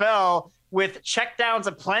NFL with checkdowns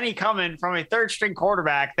aplenty coming from a third-string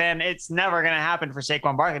quarterback, then it's never going to happen for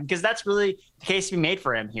Saquon Barkley because that's really the case to be made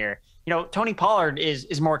for him here. Tony Pollard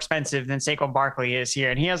is more expensive than Saquon Barkley is here,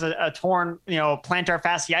 and he has a torn, plantar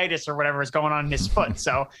fasciitis or whatever is going on in his foot.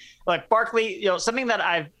 So, Barkley, something that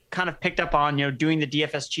I've kind of picked up on, doing the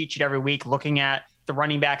DFS cheat sheet every week, looking at the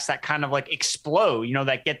running backs that kind of explode,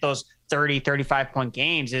 that get those 30, 35-point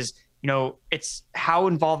games is, it's how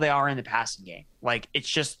involved they are in the passing game. It's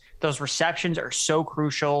just those receptions are so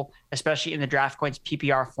crucial, especially in the draft points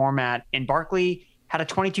PPR format. And Barkley had a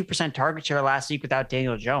 22% target share last week without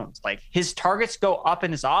Daniel Jones. His targets go up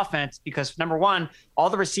in this offense because, number one, all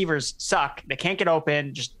the receivers suck. They can't get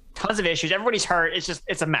open. Just tons of issues. Everybody's hurt.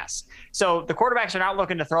 It's a mess. So the quarterbacks are not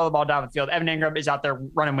looking to throw the ball down the field. Evan Ingram is out there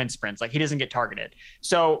running wind sprints. Like, he doesn't get targeted.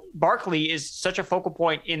 So Barkley is such a focal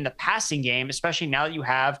point in the passing game, especially now that you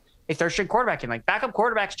have a third string quarterback in. Like, backup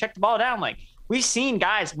quarterbacks check the ball down. Like, we've seen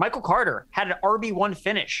guys, Michael Carter had an RB1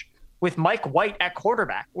 finish with Mike White at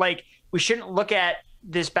quarterback. Like, we shouldn't look at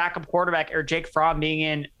this backup quarterback or Jake Fromm being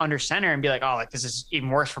in under center and be like, oh, like, this is even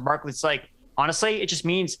worse for Barkley. It's like, honestly, it just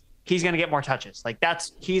means he's going to get more touches. Like,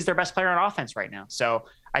 he's their best player on offense right now. So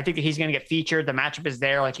I think that he's going to get featured. The matchup is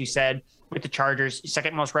there, like you said, with the Chargers,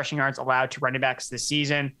 second most rushing yards allowed to running backs this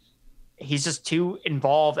season. He's just too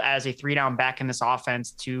involved as a 3-down back in this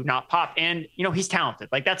offense to not pop. And, he's talented.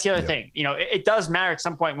 Like, that's the other thing. It does matter at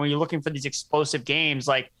some point when you're looking for these explosive games.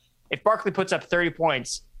 Like, if Barkley puts up 30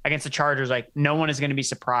 points against the Chargers, like, no one is going to be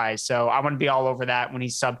surprised. So I want to be all over that when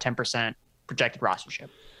he's sub 10% projected rostership.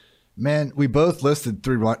 Man, we both listed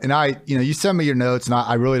 3 run, and you send me your notes, and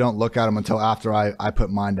I really don't look at them until after I put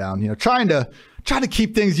mine down. Trying to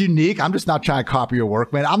keep things unique. I'm just not trying to copy your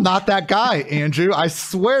work, man. I'm not that guy, Andrew. I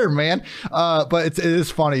swear, man. But it is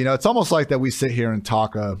funny. It's almost like that we sit here and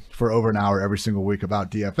talk for over an hour every single week about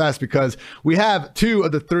DFS, because we have 2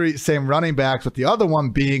 of the 3 same running backs, with the other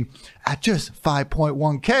one being at just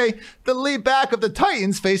 5.1K, the lead back of the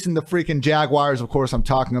Titans facing the freaking Jaguars. Of course, I'm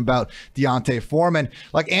talking about D'Onta Foreman.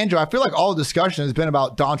 Like, Andrew, I feel like all the discussion has been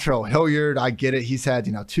about Dontrell Hilliard. I get it. He's had,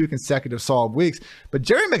 2 consecutive solid weeks. But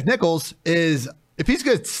Jerry McNichols is, if he's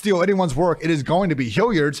going to steal anyone's work, it is going to be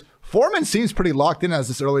Hilliard's. Foreman seems pretty locked in as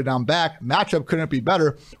this early down back. Matchup couldn't be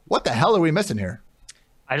better. What the hell are we missing here?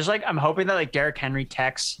 I'm hoping that, like, Derrick Henry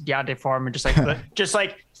texts D'Onta Foreman just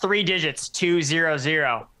like 3 digits,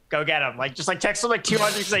 200. Go get him. Like, just like text him like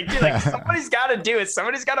 200. He's like, dude, like, somebody's got to do it.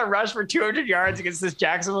 Somebody's got to rush for 200 yards against this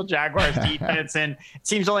Jacksonville Jaguars defense. And it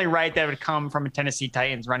seems only right that it would come from a Tennessee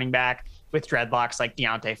Titans running back with dreadlocks like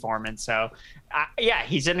D'Onta Foreman. So,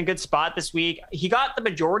 he's in a good spot this week. He got the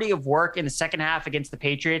majority of work in the second half against the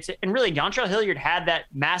Patriots. And really, Dontrell Hilliard had that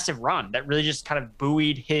massive run that really just kind of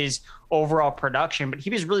buoyed his overall production. But he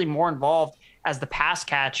was really more involved as the pass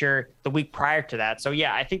catcher the week prior to that. So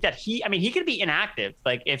I think that he could be inactive,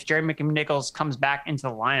 like, if Jerry McNichols comes back into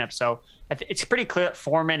the lineup. So it's pretty clear that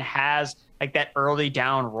Foreman has, like, that early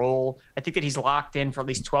down role. I think that he's locked in for at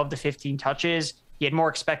least 12 to 15 touches. He had more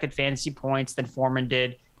expected fantasy points than Foreman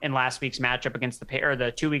did in last week's matchup against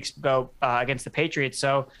the 2 weeks ago against the Patriots.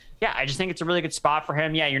 So I just think it's a really good spot for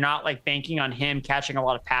him. You're not, like, banking on him catching a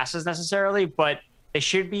lot of passes necessarily, but they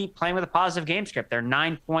should be playing with a positive game script. They're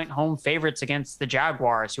 9-point home favorites against the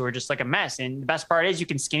Jaguars, who are just like a mess. And the best part is you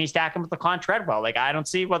can skinny stack them with Laquan Treadwell. Like, I don't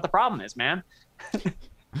see what the problem is, man.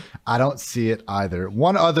 I don't see it either.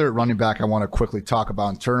 One other running back I want to quickly talk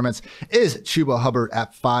about in tournaments is Chuba Hubbard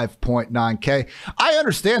at 5.9K. I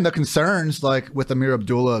understand the concerns, like, with Amir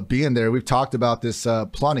Abdullah being there. We've talked about this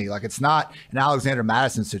plenty. Like, it's not an Alexander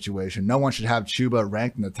Madison situation. No one should have Chuba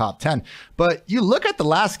ranked in the top 10. But you look at the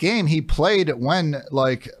last game he played when,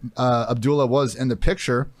 like, Abdullah was in the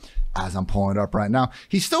picture. As I'm pulling it up right now,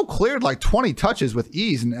 he still cleared like 20 touches with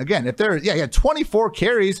ease. And again, he had 24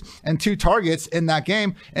 carries and 2 targets in that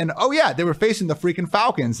game. And they were facing the freaking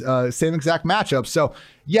Falcons, same exact matchup. So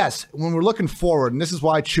yes, when we're looking forward, and this is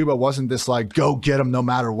why Chuba wasn't this, like, go get him no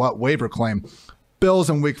matter what waiver claim.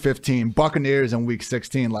 Bills in week 15, Buccaneers in week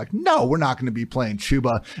 16. Like, no, we're not going to be playing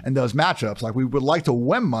Chuba in those matchups. Like, we would like to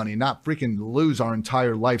win money, not freaking lose our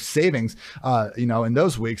entire life savings, in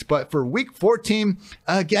those weeks. But for week 14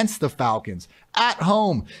 against the Falcons, at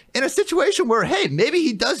home, in a situation where, hey, maybe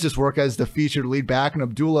he does just work as the featured lead back, and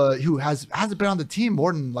Abdullah, who hasn't been on the team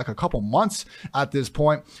more than like a couple months at this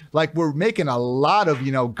point. Like, we're making a lot of,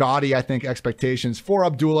 gaudy, I think, expectations for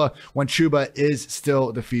Abdullah when Chuba is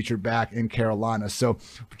still the featured back in Carolina. So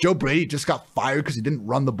Joe Brady just got fired because he didn't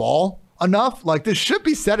run the ball enough. Like, this should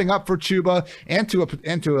be setting up for Chuba and to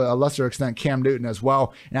a lesser extent Cam Newton as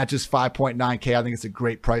well. And at just 5.9K, I think it's a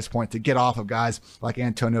great price point to get off of guys like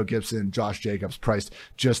Antonio Gibson and Josh Jacobs, priced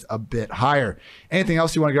just a bit higher. Anything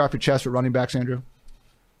else you want to get off your chest for running backs, Andrew?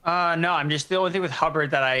 No, I'm just, the only thing with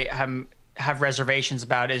Hubbard that I have reservations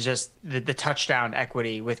about is just the touchdown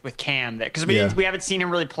equity with Cam, because we haven't seen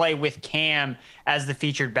him really play with Cam as the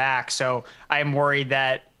featured back. So I am worried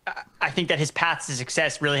that I think that his path to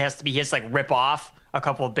success really has to be his, like, rip off a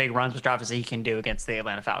couple of big runs, which obviously he can do against the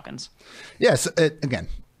Atlanta Falcons. Yes. Again,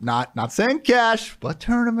 not saying cash, but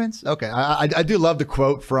tournaments. Okay. I do love the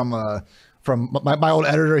quote from my old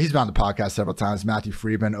editor. He's been on the podcast several times, Matthew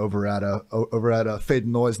Friedman over at Fade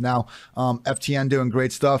and Noise now. FTN doing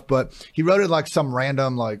great stuff, but he wrote it like some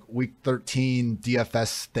random, like, week 13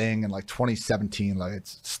 DFS thing in like 2017. Like,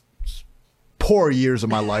 it's poor years of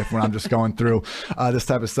my life when I'm just going through this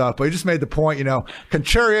type of stuff. But you just made the point,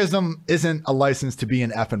 contrarianism isn't a license to be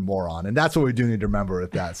an effing moron. And that's what we do need to remember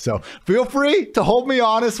with that. So feel free to hold me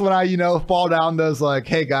honest when I, fall down those like,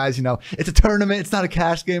 hey guys, it's a tournament. It's not a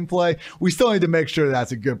cash game play. We still need to make sure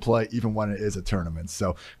that's a good play, even when it is a tournament.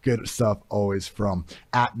 So good stuff always from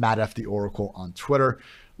 @MattFTheOracle on Twitter.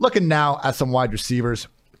 Looking now at some wide receivers.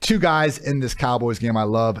 Two guys in this Cowboys game I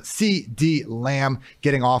love. CeeDee Lamb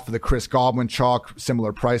getting off of the Chris Godwin chalk,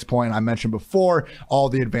 similar price point. I mentioned before all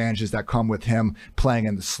the advantages that come with him playing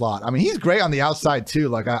in the slot. I mean, he's great on the outside too.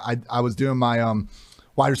 Like I was doing my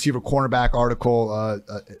wide receiver cornerback article,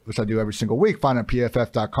 which I do every single week, find it at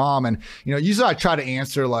pff.com. And, usually I try to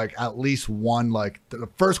answer like at least one, like the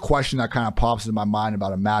first question that kind of pops into my mind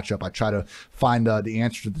about a matchup. I try to find the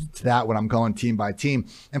answer to that when I'm going team by team.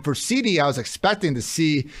 And for CD, I was expecting to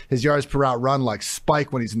see his yards per route run like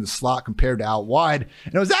spike when he's in the slot compared to out wide.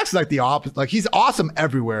 And it was actually like the opposite. Like he's awesome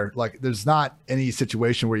everywhere. Like there's not any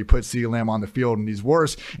situation where you put CeeDee Lamb on the field and he's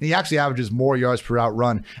worse. And he actually averages more yards per route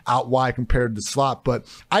run out wide compared to the slot. But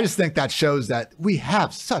I just think that shows that we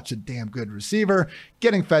have such a damn good receiver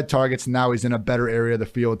getting fed targets. And now he's in a better area of the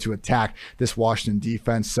field to attack this Washington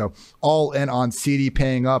defense. So all in on CD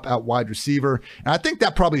paying up at wide receiver. And I think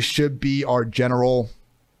that probably should be our general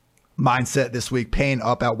mindset this week, paying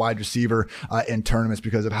up at wide receiver in tournaments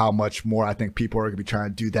because of how much more I think people are going to be trying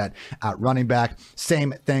to do that at running back.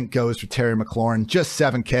 Same thing goes for Terry McLaurin, just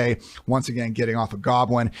 $7K. Once again, getting off of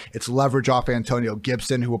Godwin. It's leverage off Antonio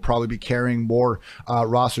Gibson, who will probably be carrying more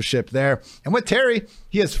rostership there. And with Terry,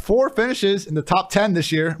 he has 4 finishes in the top 10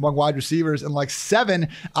 this year among wide receivers and like 7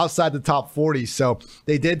 outside the top 40. So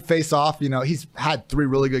they did face off. He's had 3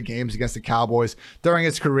 really good games against the Cowboys during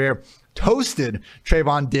his career. Toasted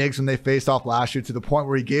Trayvon Diggs when they faced off last year to the point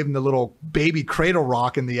where he gave him the little baby cradle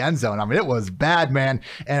rock in the end zone. I mean, it was bad, man.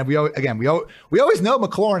 And we always know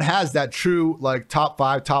McLaurin has that true like top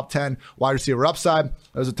 5, top 10 wide receiver upside.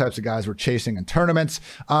 Those are the types of guys we're chasing in tournaments.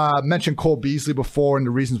 Mentioned Cole Beasley before and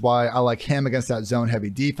the reasons why I like him against that zone heavy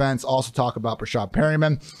defense. Also talk about Rashad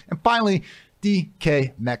Perryman. And finally,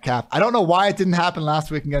 DK Metcalf. I don't know why it didn't happen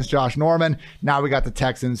last week against Josh Norman. Now we got the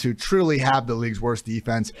Texans, who truly have the league's worst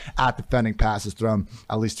defense at defending passes thrown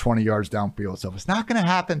at least 20 yards downfield. So if it's not going to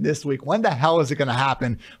happen this week, when the hell is it going to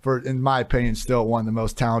happen for, in my opinion, still one of the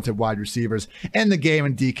most talented wide receivers in the game?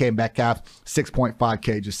 And DK Metcalf,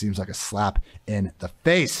 6.5K just seems like a slap in the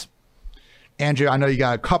face. Andrew, I know you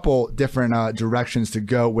got a couple different directions to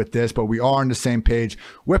go with this, but we are on the same page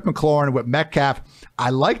with McLaurin, with Metcalf.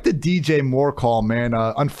 I like the DJ Moore call, man.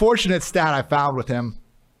 Unfortunate stat I found with him.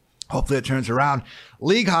 Hopefully it turns around.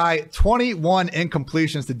 League high 21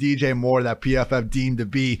 incompletions to DJ Moore that PFF deemed to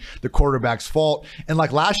be the quarterback's fault. And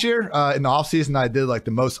like last year in the offseason, I did like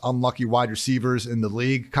the most unlucky wide receivers in the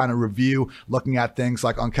league kind of review, looking at things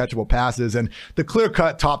like uncatchable passes. And the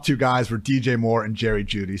clear-cut top 2 guys were DJ Moore and Jerry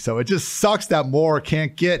Jeudy. So it just sucks that Moore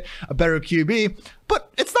can't get a better QB.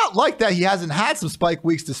 But it's not like that. He hasn't had some spike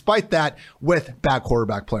weeks despite that with bad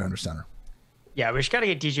quarterback play under center. Yeah, we just got to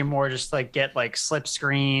get DJ Moore, just like get like slip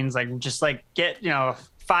screens, like just like get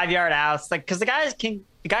 5-yard outs, like because the guy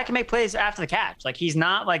can make plays after the catch. Like he's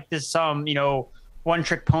not like this one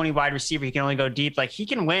trick pony wide receiver. He can only go deep. Like he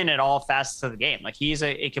can win at all facets of the game. Like he's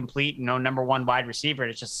a complete number 1 wide receiver.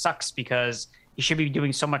 And it just sucks because he should be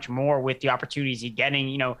doing so much more with the opportunities he's getting.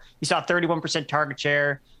 You saw 31% target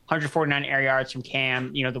share, 149 air yards from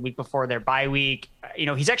Cam, the week before their bye week.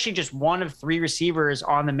 He's actually just one of 3 receivers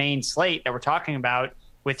on the main slate that we're talking about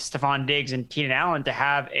with Stephon Diggs and Keenan Allen to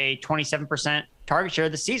have a 27% target share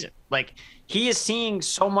this season. Like he is seeing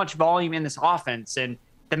so much volume in this offense, and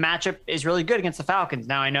the matchup is really good against the Falcons.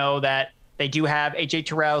 Now I know that they do have AJ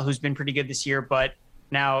Terrell, who's been pretty good this year, but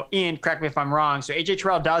now Ian, correct me if I'm wrong. So AJ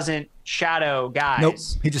Terrell doesn't shadow guys. Nope.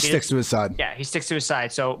 He just sticks to his side. Yeah, he sticks to his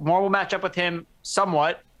side. So Moore will match up with him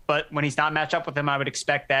somewhat, but when he's not matched up with him, I would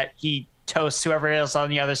expect that he toasts whoever else on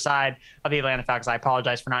the other side of the Atlanta Falcons. I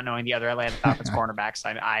apologize for not knowing the other Atlanta Falcons cornerbacks.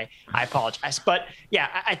 I apologize. But yeah,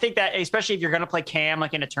 I think that especially if you're going to play Cam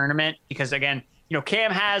like in a tournament, because again,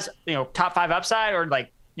 Cam has, top 5 upside or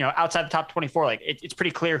like, outside the top 24, like it's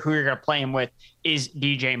pretty clear who you're going to play him with is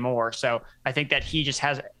DJ Moore. So I think that he just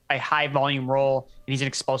has a high volume role and he's an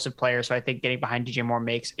explosive player. So I think getting behind DJ Moore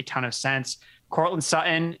makes a ton of sense. Courtland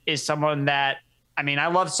Sutton is someone that, I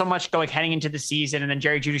loved so much heading into the season, and then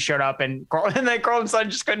Jerry Jeudy showed up, and then Courtland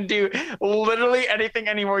Sutton just couldn't do literally anything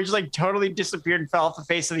anymore. He just totally disappeared and fell off the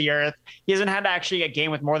face of the earth. He hasn't had actually a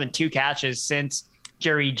game with more than 2 catches since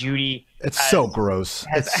Jerry Jeudy. It's so gross.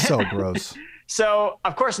 It's so gross. So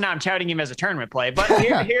of course now I'm touting him as a tournament play, but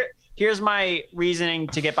here's my reasoning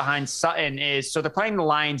to get behind Sutton is, so they're playing the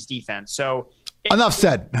Lions defense. So Enough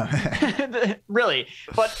said. Really.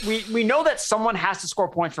 But we know that someone has to score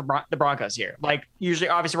points for the Broncos here. Like, usually,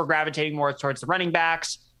 obviously, we're gravitating more towards the running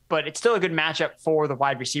backs, but it's still a good matchup for the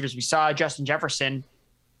wide receivers. We saw Justin Jefferson,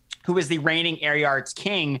 who is the reigning air yards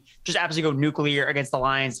king, just absolutely go nuclear against the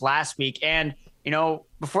Lions last week. And,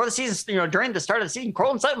 before the season, during the start of the season,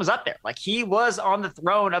 Courtland Sutton was up there. Like, he was on the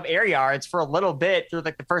throne of air yards for a little bit through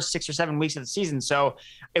like the first 6 or 7 weeks of the season. So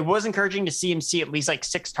it was encouraging to see him see at least like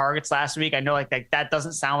 6 targets last week. I know that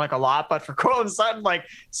doesn't sound like a lot, but for Courtland Sutton, like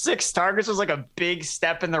 6 targets was like a big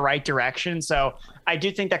step in the right direction. So I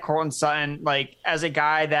do think that Courtland Sutton, like, as a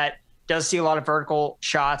guy that does see a lot of vertical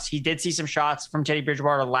shots, he did see some shots from Teddy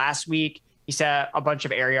Bridgewater last week. He set a bunch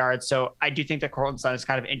of air yards. So I do think that Courtland Sutton is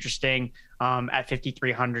kind of interesting at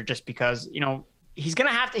 5,300, just because, he's going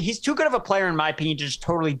to have to, he's too good of a player, in my opinion, to just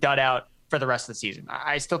totally dud out for the rest of the season.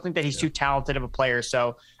 I still think that he's too talented of a player.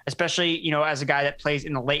 So especially, as a guy that plays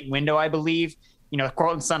in the late window, I believe,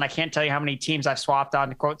 Courtland Sutton, I can't tell you how many teams I've swapped on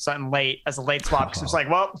to Courtland Sutton late as a late swap, because it's like,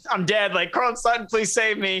 well, I'm dead. Like, Courtland Sutton, please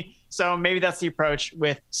save me. So maybe that's the approach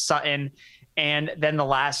with Sutton. And then the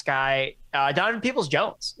last guy, Donovan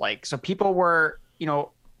Peoples-Jones. Like, so people were,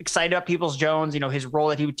 excited about Peoples-Jones, his role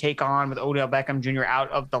that he would take on with Odell Beckham Jr. out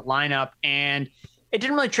of the lineup. And it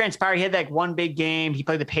didn't really transpire. He had like one big game. He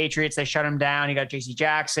played the Patriots. They shut him down. He got JC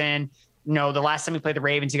Jackson. The last time he played the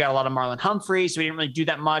Ravens, he got a lot of Marlon Humphrey. So he didn't really do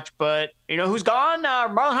that much. But who's gone?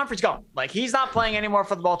 Marlon Humphrey's gone. Like, he's not playing anymore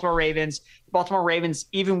for the Baltimore Ravens. The Baltimore Ravens,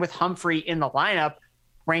 even with Humphrey in the lineup,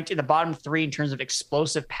 ranked in the bottom 3 in terms of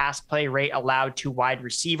explosive pass play rate allowed to wide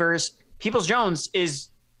receivers. Peoples-Jones is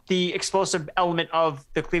the explosive element of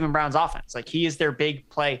the Cleveland Browns offense. Like, he is their big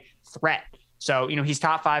play threat. So, he's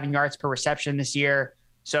top 5 in yards per reception this year.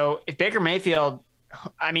 So if Baker Mayfield,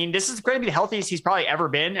 this is going to be the healthiest he's probably ever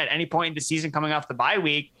been at any point in the season coming off the bye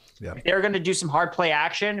week. Yeah. If they're going to do some hard play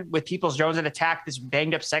action with Peoples-Jones and attack this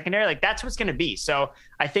banged up secondary, like, that's what's going to be. So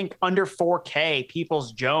I think under 4K,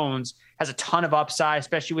 Peoples-Jones has a ton of upside,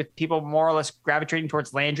 especially with people more or less gravitating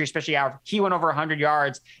towards Landry, especially after he went over 100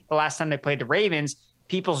 yards the last time they played the Ravens.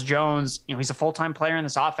 Peoples-Jones, he's a full-time player in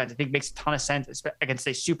this offense. I think it makes a ton of sense against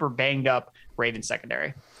a super banged up Ravens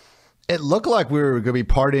secondary. It looked like we were going to be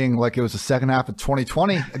partying like it was the second half of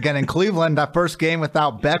 2020 again in Cleveland. That first game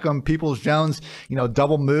without Beckham, Peoples-Jones,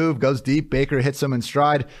 double move, goes deep. Baker hits him in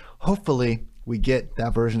stride. Hopefully we get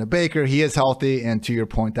that version of Baker. He is healthy. And to your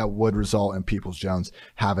point, that would result in Peoples-Jones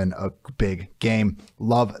having a big game.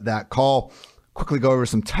 Love that call. Quickly go over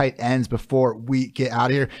some tight ends before we get out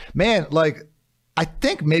of here. Man, I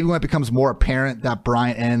think maybe when it becomes more apparent that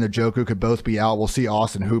Bryant and Njoku could both be out, we'll see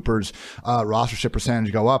Austin Hooper's rostership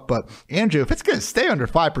percentage go up. But Andrew, if it's going to stay under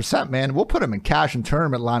 5%, man, we'll put him in cash and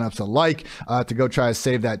tournament lineups alike to go try to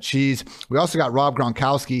save that cheese. We also got Rob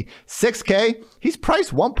Gronkowski, 6K. He's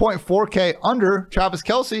priced 1.4K under Travis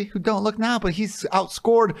Kelce, who don't look now, but he's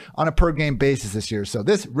outscored on a per game basis this year. So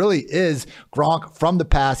this really is Gronk from the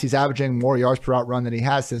past. He's averaging more yards per route run than he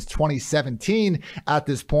has since 2017 at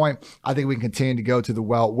this point. I think we can continue to go to the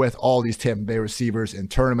well with all these Tampa Bay receivers in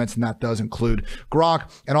tournaments, and that does include Gronk.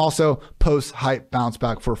 And also post-hype bounce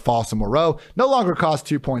back for Foster Moreau. No longer costs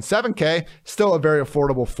 2.7K, still a very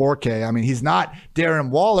affordable 4K. He's not Darren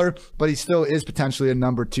Waller, but he still is potentially a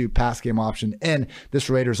number 2 pass game option in this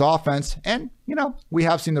Raiders offense. And we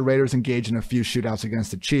have seen the Raiders engage in a few shootouts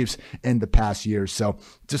against the Chiefs in the past years. So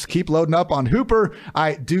just keep loading up on Hooper.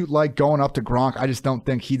 I do like going up to Gronk. I just don't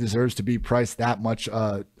think he deserves to be priced that much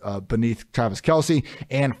beneath Travis Kelce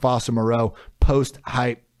and Foster Moreau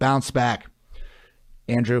post-hype bounce back.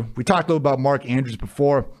 Andrew, we talked a little about Mark Andrews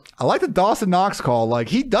before. I like the Dawson Knox call. Like,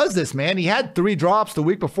 he does this, man. He had 3 drops the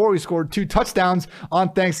week before. He scored 2 touchdowns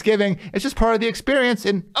on Thanksgiving. It's just part of the experience.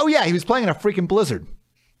 And, oh, yeah, he was playing in a freaking blizzard.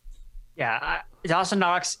 Yeah, Dawson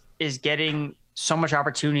Knox is getting so much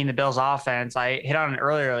opportunity in the Bills offense. I hit on it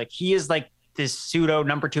earlier. Like, he is like this pseudo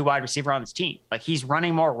number 2 wide receiver on this team. Like, he's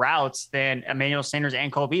running more routes than Emmanuel Sanders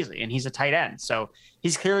and Cole Beasley, and he's a tight end. So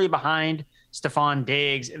he's clearly behind Stephon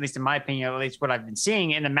Diggs, at least in my opinion, at least what I've been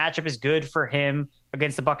seeing. And the matchup is good for him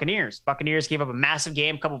against the Buccaneers. Buccaneers gave up a massive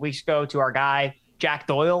game a couple of weeks ago to our guy, Jack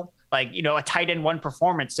Doyle, a tight end 1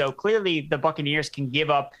 performance. So clearly the Buccaneers can give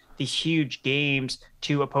up these huge games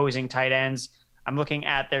to opposing tight ends. I'm looking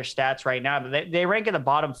at their stats right now. They rank in the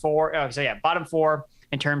bottom 4. Bottom 4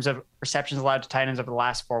 in terms of receptions allowed to tight ends over the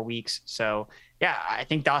last 4 weeks. So yeah, I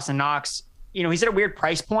think Dawson Knox, he's at a weird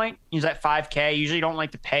price point. He's at 5K. Usually don't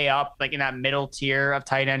like to pay up in that middle tier of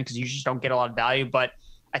tight end because you just don't get a lot of value. But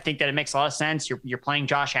I think that it makes a lot of sense. You're playing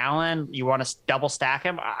Josh Allen. You want to double stack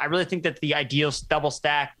him. I really think that the ideal double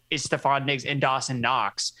stack is Stephon Diggs and Dawson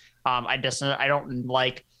Knox. I don't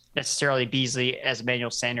like necessarily Beasley as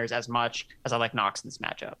Emmanuel Sanders as much as I like Knox in this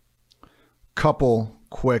matchup. Couple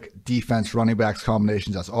quick defense running backs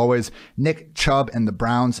combinations as always. Nick Chubb and the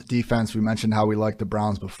Browns defense. We mentioned how we liked the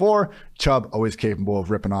Browns before. Chubb always capable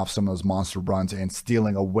of ripping off some of those monster runs and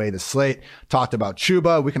stealing away the slate. Talked about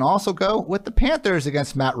Chuba. We can also go with the Panthers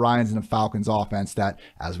against Matt Ryan's and the Falcons offense that,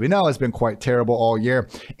 as we know, has been quite terrible all year.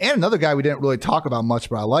 And another guy we didn't really talk about much,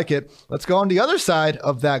 but I like it. Let's go on the other side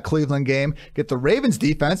of that Cleveland game. Get the Ravens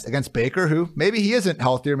defense against Baker, who maybe he isn't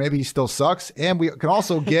healthier. Maybe he still sucks. And we can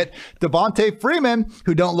also get Devontae Freeman,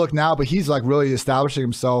 who don't look now, but he's like really establishing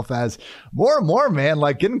himself as more and more, man,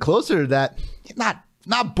 like getting closer to that,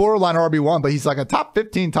 not borderline RB1, but he's like a top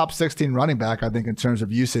 15, top 16 running back, I think, in terms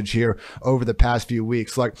of usage here over the past few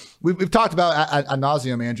weeks. Like we've talked about ad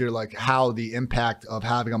nauseum, Andrew, like how the impact of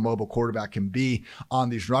having a mobile quarterback can be on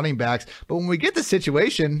these running backs. But when we get the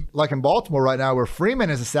situation like in Baltimore right now, where Freeman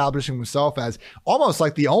is establishing himself as almost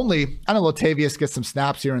like the only, I know Latavius gets some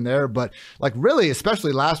snaps here and there, but like really,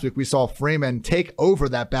 especially last week, we saw Freeman take over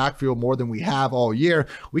that backfield more than we have all year.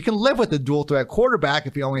 We can live with the dual threat quarterback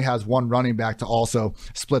if he only has one running back to also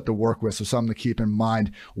split the work with. So something to keep in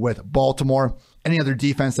mind with Baltimore. Any other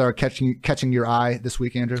defense that are catching your eye this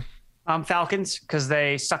week, Andrew? Falcons, because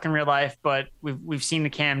they suck in real life, but we've seen the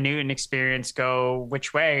Cam Newton experience go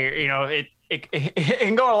which way. You know, it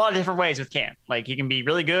can go a lot of different ways with Cam. Like he can be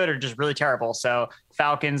really good or just really terrible. So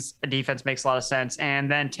Falcons defense makes a lot of sense. And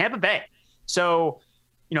then Tampa Bay. So,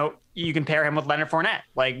 you know, you can pair him with Leonard Fournette.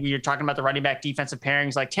 Like we were talking about the running back defensive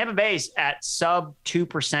pairings, like Tampa Bay's at sub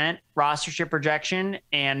 2% rostership projection.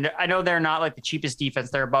 And I know they're not like the cheapest defense.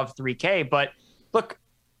 They're above 3K, but look,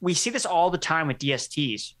 we see this all the time with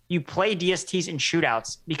DSTs. You play DSTs in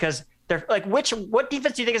shootouts because they're like, what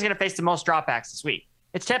defense do you think is going to face the most dropbacks this week?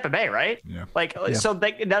 It's Tampa Bay, right? Yeah. So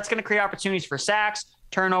that's going to create opportunities for sacks,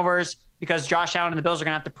 turnovers, because Josh Allen and the Bills are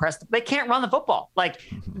going to have to press. They can't run the football. Like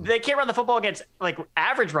they can't run the football against like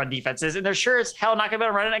average run defenses. And they're sure as hell not going to be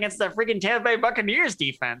able to run it against the freaking Tampa Bay Buccaneers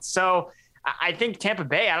defense. So I think Tampa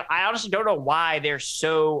Bay, I honestly don't know why they're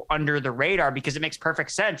so under the radar, because it makes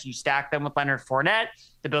perfect sense. You stack them with Leonard Fournette.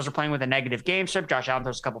 The Bills are playing with a negative game script. Josh Allen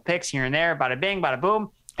throws a couple picks here and there, bada bing, bada boom,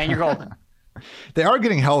 and you're golden. They are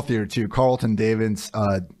getting healthier too. Carlton Davis,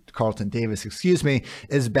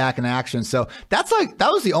 is back in action. So that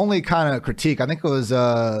was the only kind of critique. I think it was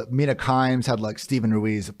Mina Kimes had like Stephen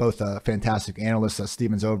Ruiz, both fantastic analysts.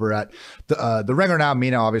 Stephen's over at the Ringer now,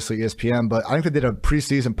 Mina obviously ESPN, but I think they did a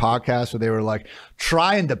preseason podcast where they were like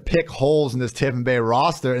trying to pick holes in this Tampa Bay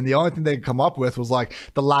roster, and the only thing they could come up with was like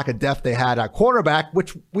the lack of depth they had at quarterback,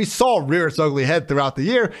 which we saw rear its ugly head throughout the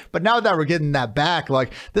year. But now that we're getting that back,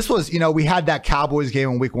 like this was, we had that Cowboys game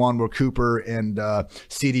in week 1 where Cooper and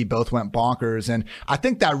CD both went bonkers, and I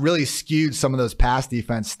think that really skewed some of those pass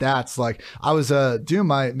defense stats. Like I was doing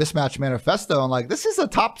my mismatch manifesto, and like this is a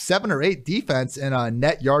top 7 or 8 defense in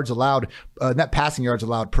net passing yards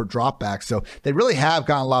allowed per dropback. So they really have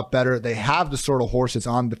gotten a lot better. They have the sort of horses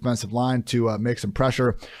on the defensive line to make some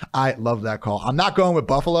pressure. I love that call. I'm not going with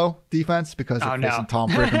Buffalo defense because of facing Tom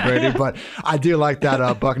freaking Brady, but I do like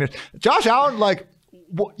that Buccaneers. Josh Allen, like,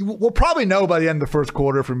 we'll probably know by the end of the first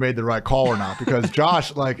quarter if we made the right call or not, because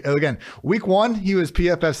Josh, like, again, week 1, he was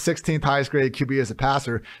PFF's 16th highest graded QB as a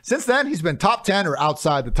passer. Since then, he's been top 10 or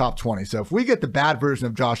outside the top 20. So if we get the bad version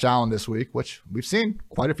of Josh Allen this week, which we've seen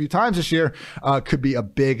quite a few times this year, could be a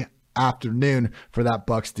big afternoon for that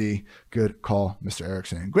Bucs D. Good call, Mr.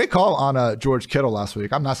 Erickson. Great call on George Kittle last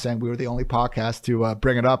week. I'm not saying we were the only podcast to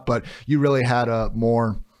bring it up, but you really had a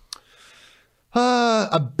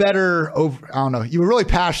better over. I don't know. You were really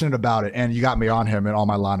passionate about it, and you got me on him in all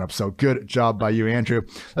my lineups. So good job by you, Andrew.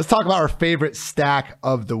 Let's talk about our favorite stack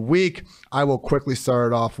of the week. I will quickly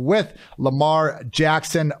start it off with Lamar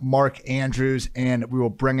Jackson, Mark Andrews, and we will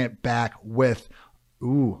bring it back with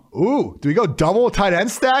do we go double tight end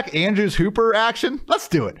stack? Andrews Hooper action? Let's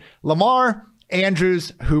do it. Lamar,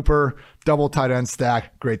 Andrews, Hooper, double tight end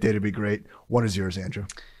stack. Great day to be great. What is yours, Andrew?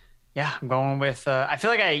 Yeah, I'm going with, I feel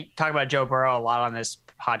like I talk about Joe Burrow a lot on this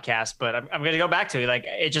podcast, but I'm going to go back to it. Like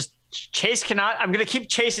I'm going to keep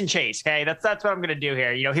chasing Chase. Okay. That's what I'm going to do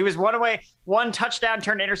here. He was one touchdown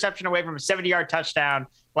turned interception away from a 70-yard touchdown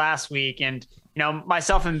last week. And,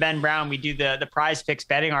 myself and Ben Brown, we do the Prize Picks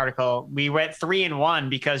betting article. We went 3-1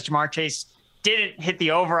 because Jamar Chase didn't hit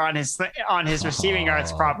the over on his receiving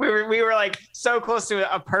yards prop. We were like so close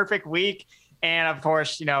to a perfect week. And of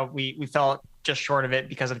course, we felt just short of it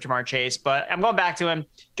because of Jamar Chase, but I'm going back to him.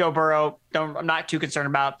 Joe Burrow, I'm not too concerned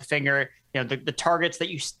about the finger. The targets that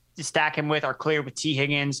you stack him with are clear with T.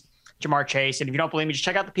 Higgins, Jamar Chase. And if you don't believe me, just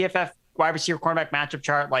check out the PFF wide receiver cornerback matchup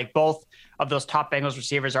chart. Like both of those top Bengals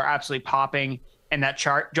receivers are absolutely popping. in that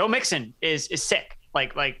chart. Joe Mixon is sick.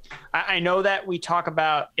 Like I know that we talk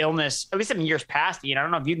about illness, at least in years past, Ian. I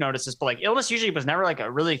don't know if you've noticed this, but like illness usually was never like a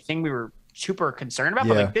really thing we were super concerned about.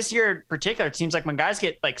 But like this year in particular, it seems like when guys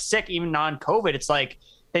get like sick, even non-COVID, it's like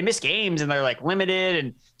they miss games and they're like limited.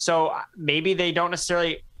 And so maybe they don't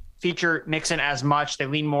necessarily feature Mixon as much. They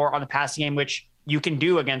lean more on the passing game, which you can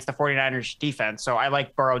do against the 49ers defense. So I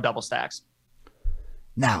like Burrow double stacks.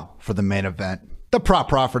 Now for the main event. The prop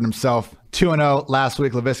prophet himself, 2-0 last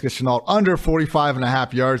week, Laviska Shenault, under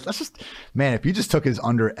 45.5 yards. That's just, man, if you just took his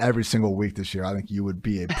under every single week this year, I think you would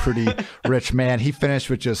be a pretty rich man. He finished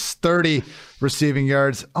with just 30 receiving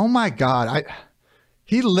yards. Oh my God.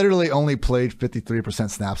 He literally only played 53%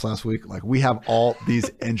 snaps last week. Like, we have all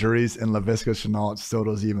these injuries, and Laviska Shenault still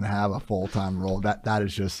doesn't even have a full-time role. That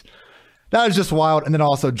is just wild. And then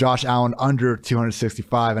also Josh Allen under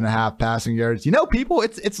 265.5 passing yards. You know, people,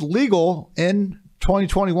 it's legal in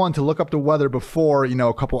 2021 to look up the weather before,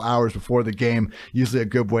 a couple hours before the game. Usually a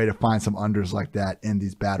good way to find some unders like that in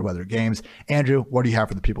these bad weather games. Andrew, what do you have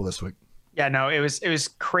for the people this week? Yeah, no, it was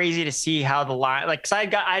crazy to see how the line, like, cause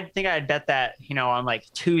I think I had bet that, on like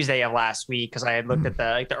Tuesday of last week. Cause I had looked at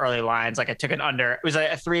the early lines. Like I took an under, it was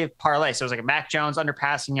a 3 parlay. So it was like a Mac Jones under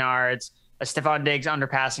passing yards, a Stephon Diggs under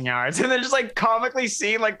passing yards, and then just like comically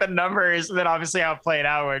seeing like the numbers, and then obviously how it played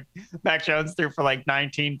out where Mac Jones threw for like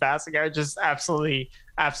 19 passing yards, just absolutely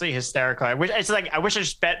hysterical. I wish I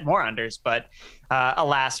just bet more unders, but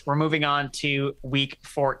alas, we're moving on to week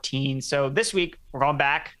 14. So this week we're going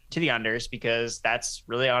back to the unders because that's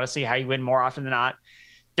really honestly how you win more often than not.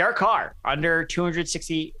 Derek Carr under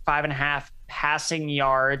 265.5 passing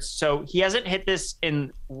yards. So he hasn't hit this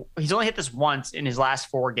he's only hit this once in his last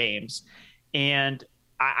 4 games. And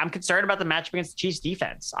I'm concerned about the matchup against the Chiefs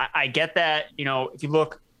defense. I get that, if you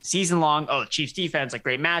look season long, the Chiefs defense, like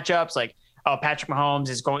great matchups, like, Patrick Mahomes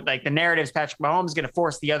is going, like the narrative is Patrick Mahomes is going to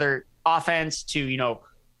force the other offense to,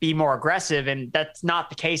 be more aggressive. And that's not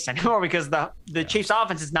the case anymore because the Chiefs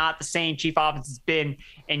offense is not the same Chief offense has been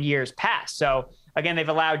in years past. So again, they've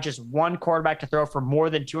allowed just one quarterback to throw for more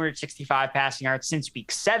than 265 passing yards since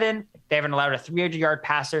week 7. They haven't allowed a 300-yard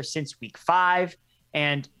passer since week 5.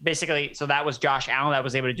 And basically, so that was Josh Allen that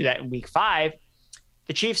was able to do that in week 5.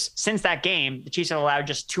 The Chiefs, since that game, the Chiefs have allowed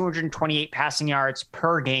just 228 passing yards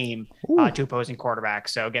per game to opposing quarterbacks.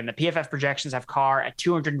 So again, the PFF projections have Carr at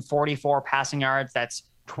 244 passing yards. That's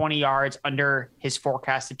 20 yards under his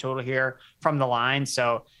forecasted total here from the line.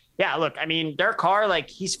 So yeah, look, I mean, Derek Carr, like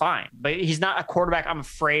he's fine, but he's not a quarterback I'm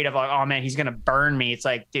afraid of. Like, oh man, he's going to burn me. It's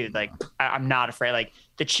like, dude, like I'm not afraid. Like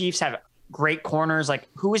the Chiefs have great corners. Like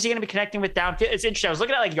who is he going to be connecting with downfield? It's interesting. I was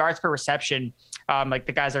looking at like yards per reception, like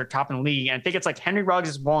the guys that are top in the league. And I think it's like Henry Ruggs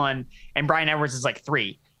is 1 and Brian Edwards is like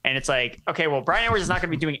 3. And it's like, okay, well, Brian Edwards is not going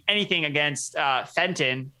to be doing anything against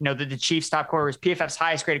Fenton, the Chiefs top corner is PFF's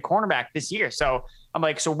highest graded cornerback this year. So I'm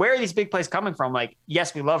like, so where are these big plays coming from? Like,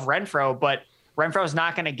 yes, we love Renfrow, but Renfrow is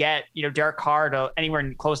not going to get, Derek Carr to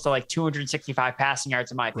anywhere close to like 265 passing yards,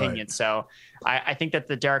 in my opinion. Right. So I think that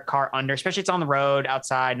the Derek Carr under, especially it's on the road,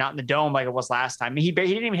 outside, not in the dome like it was last time. He didn't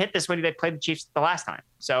even hit this when they played the Chiefs the last time.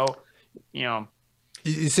 So,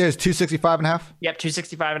 You say it's 265.5? Yep,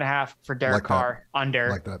 265.5 for Derek Carr under.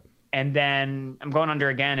 Like that. And then I'm going under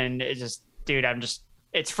again, and it's just, dude,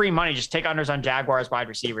 it's free money. Just take unders on Jaguars wide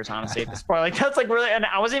receivers, honestly, at this point. Like, that's like really, and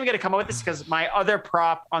I wasn't even going to come up with this because my other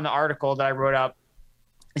prop on the article that I wrote up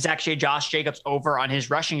is actually Josh Jacobs over on his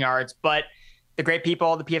rushing yards. But the great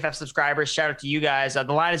people, the PFF subscribers, shout out to you guys. The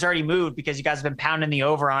line has already moved because you guys have been pounding the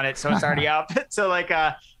over on it. So it's already up. So like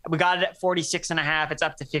we got it at 46.5. It's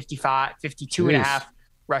up to 52.5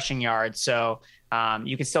 rushing yards. So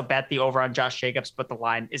you can still bet the over on Josh Jacobs, but the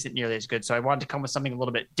line isn't nearly as good. So I wanted to come with something a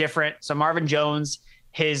little bit different. So Marvin Jones,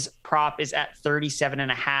 his prop is at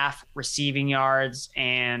 37.5 receiving yards.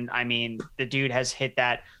 And I mean, the dude has hit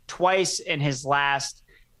that twice in his last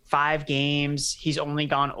 5 games. He's only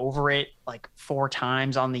gone over it like 4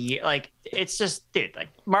 times on the year. Like, it's just, dude, like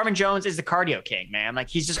Marvin Jones is the cardio king, man. Like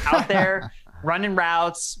he's just out there running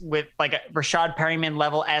routes with like a Rashad Perryman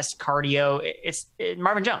level-esque cardio. It's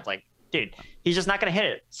Marvin Jones. Like, dude, he's just not going to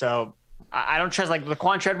hit it. So I don't trust, like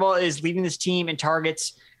Laquan Treadwell is leading this team in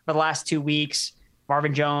targets for the last 2 weeks.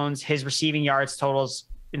 Marvin Jones, his receiving yards totals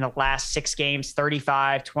in the last 6 games,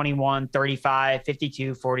 35, 21, 35,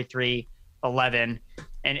 52, 43, 11.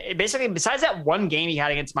 And it basically, besides that one game he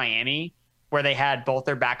had against Miami, where they had both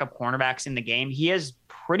their backup cornerbacks in the game, he has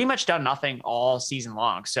pretty much done nothing all season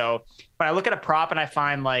long. So when I look at a prop and I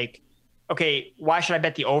find like, okay, why should I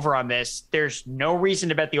bet the over on this? There's no reason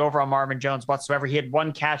to bet the over on Marvin Jones whatsoever. He had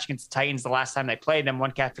 1 catch against the Titans the last time they played them,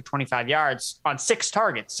 1 catch for 25 yards on 6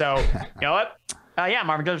 targets. So you know what? Yeah,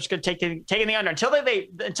 Marvin Jones is going to taking the under until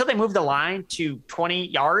they move the line to 20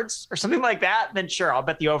 yards or something like that. Then sure, I'll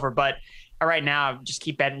bet the over. But right now, just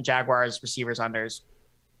keep betting Jaguars receivers unders.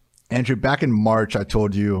 Andrew, back in March, I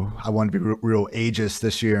told you I wanted to be real ageist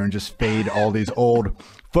this year and just fade all these old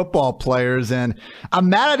football players. And I'm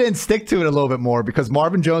mad I didn't stick to it a little bit more because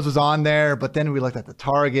Marvin Jones was on there, but then we looked at the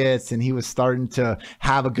targets and he was starting to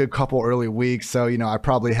have a good couple early weeks. So, I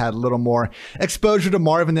probably had a little more exposure to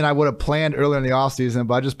Marvin than I would have planned earlier in the offseason,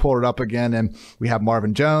 but I just pulled it up again and we have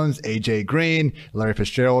Marvin Jones, AJ Green, Larry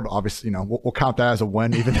Fitzgerald. Obviously, we'll count that as a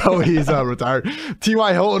win, even though he's retired.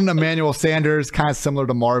 T.Y. Hilton, Emmanuel Sanders, kind of similar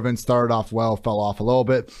to Marvin, started off well, fell off a little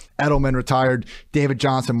bit. Edelman retired. David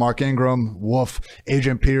Johnson, Mark Ingram, Wolf,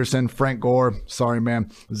 Adrian Peterson, Frank Gore, sorry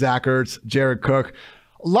man, Zach Ertz, Jared Cook.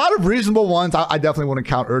 A lot of reasonable ones. I definitely wouldn't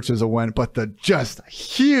count Ertz as a win, but the just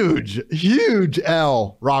huge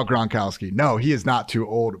L, Rob Gronkowski. No, he is not too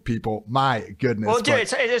old, people. My goodness. Well, dude,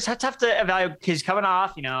 it's tough to evaluate. He's coming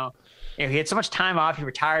off, he had so much time off. He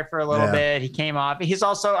retired for a little bit. He came off. He's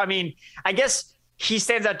also, I guess he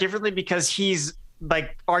stands out differently because he's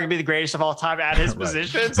like arguably the greatest of all time at his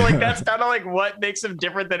position. So that's kind of what makes him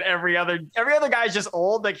different than every other guy's just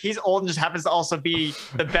old. Like he's old and just happens to also be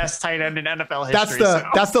the best tight end in NFL history.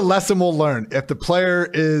 That's the lesson we'll learn. If the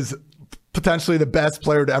player is potentially the best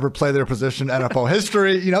player to ever play their position in NFL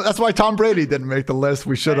history, that's why Tom Brady didn't make the list.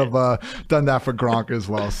 We should have done that for Gronk as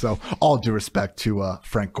well. So all due respect to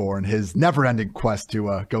Frank Gore and his never-ending quest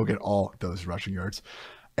to go get all those rushing yards.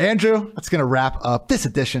 Andrew, that's going to wrap up this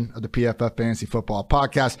edition of the PFF Fantasy Football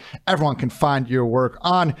Podcast. Everyone can find your work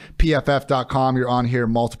on PFF.com. You're on here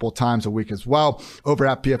multiple times a week as well. Over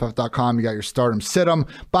at PFF.com, you got your start 'em, sit 'em,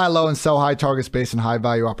 buy low and sell high targets based on high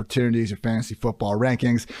value opportunities, your fantasy football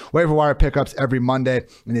rankings, waiver wire pickups every Monday,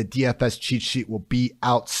 and the DFS cheat sheet will be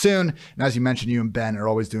out soon. And as you mentioned, you and Ben are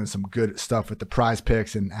always doing some good stuff with the prize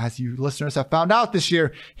picks. And as you listeners have found out this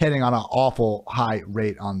year, hitting on an awful high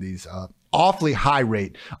rate on these awfully high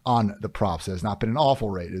rate on the props. It has not been an awful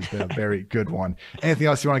rate. It's been a very good one. Anything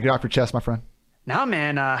else you want to get off your chest, my friend? No,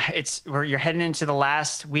 man. You're heading into the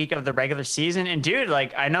last week of the regular season, and dude,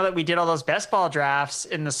 I know that we did all those best ball drafts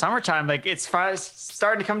in the summertime. It's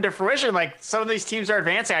starting to come to fruition. Some of these teams are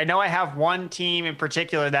advancing. I know I have one team in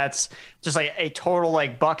particular that's just a total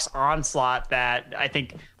Bucks onslaught that I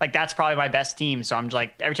think that's probably my best team. So I'm just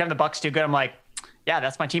every time the Bucks do good, I'm yeah,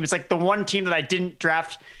 that's my team. It's the one team that I didn't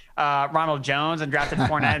draft Ronald Jones and drafted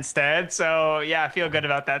Fournette instead. So yeah, I feel good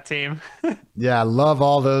about that team. Yeah, I love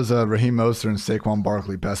all those Raheem Mostert and Saquon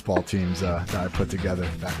Barkley best ball teams that I put together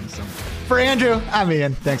back in the summer. For Andrew, I'm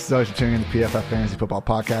Ian. Thanks as always for tuning in to the PFF Fantasy Football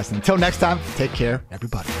Podcast. And until next time, take care,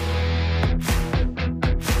 everybody.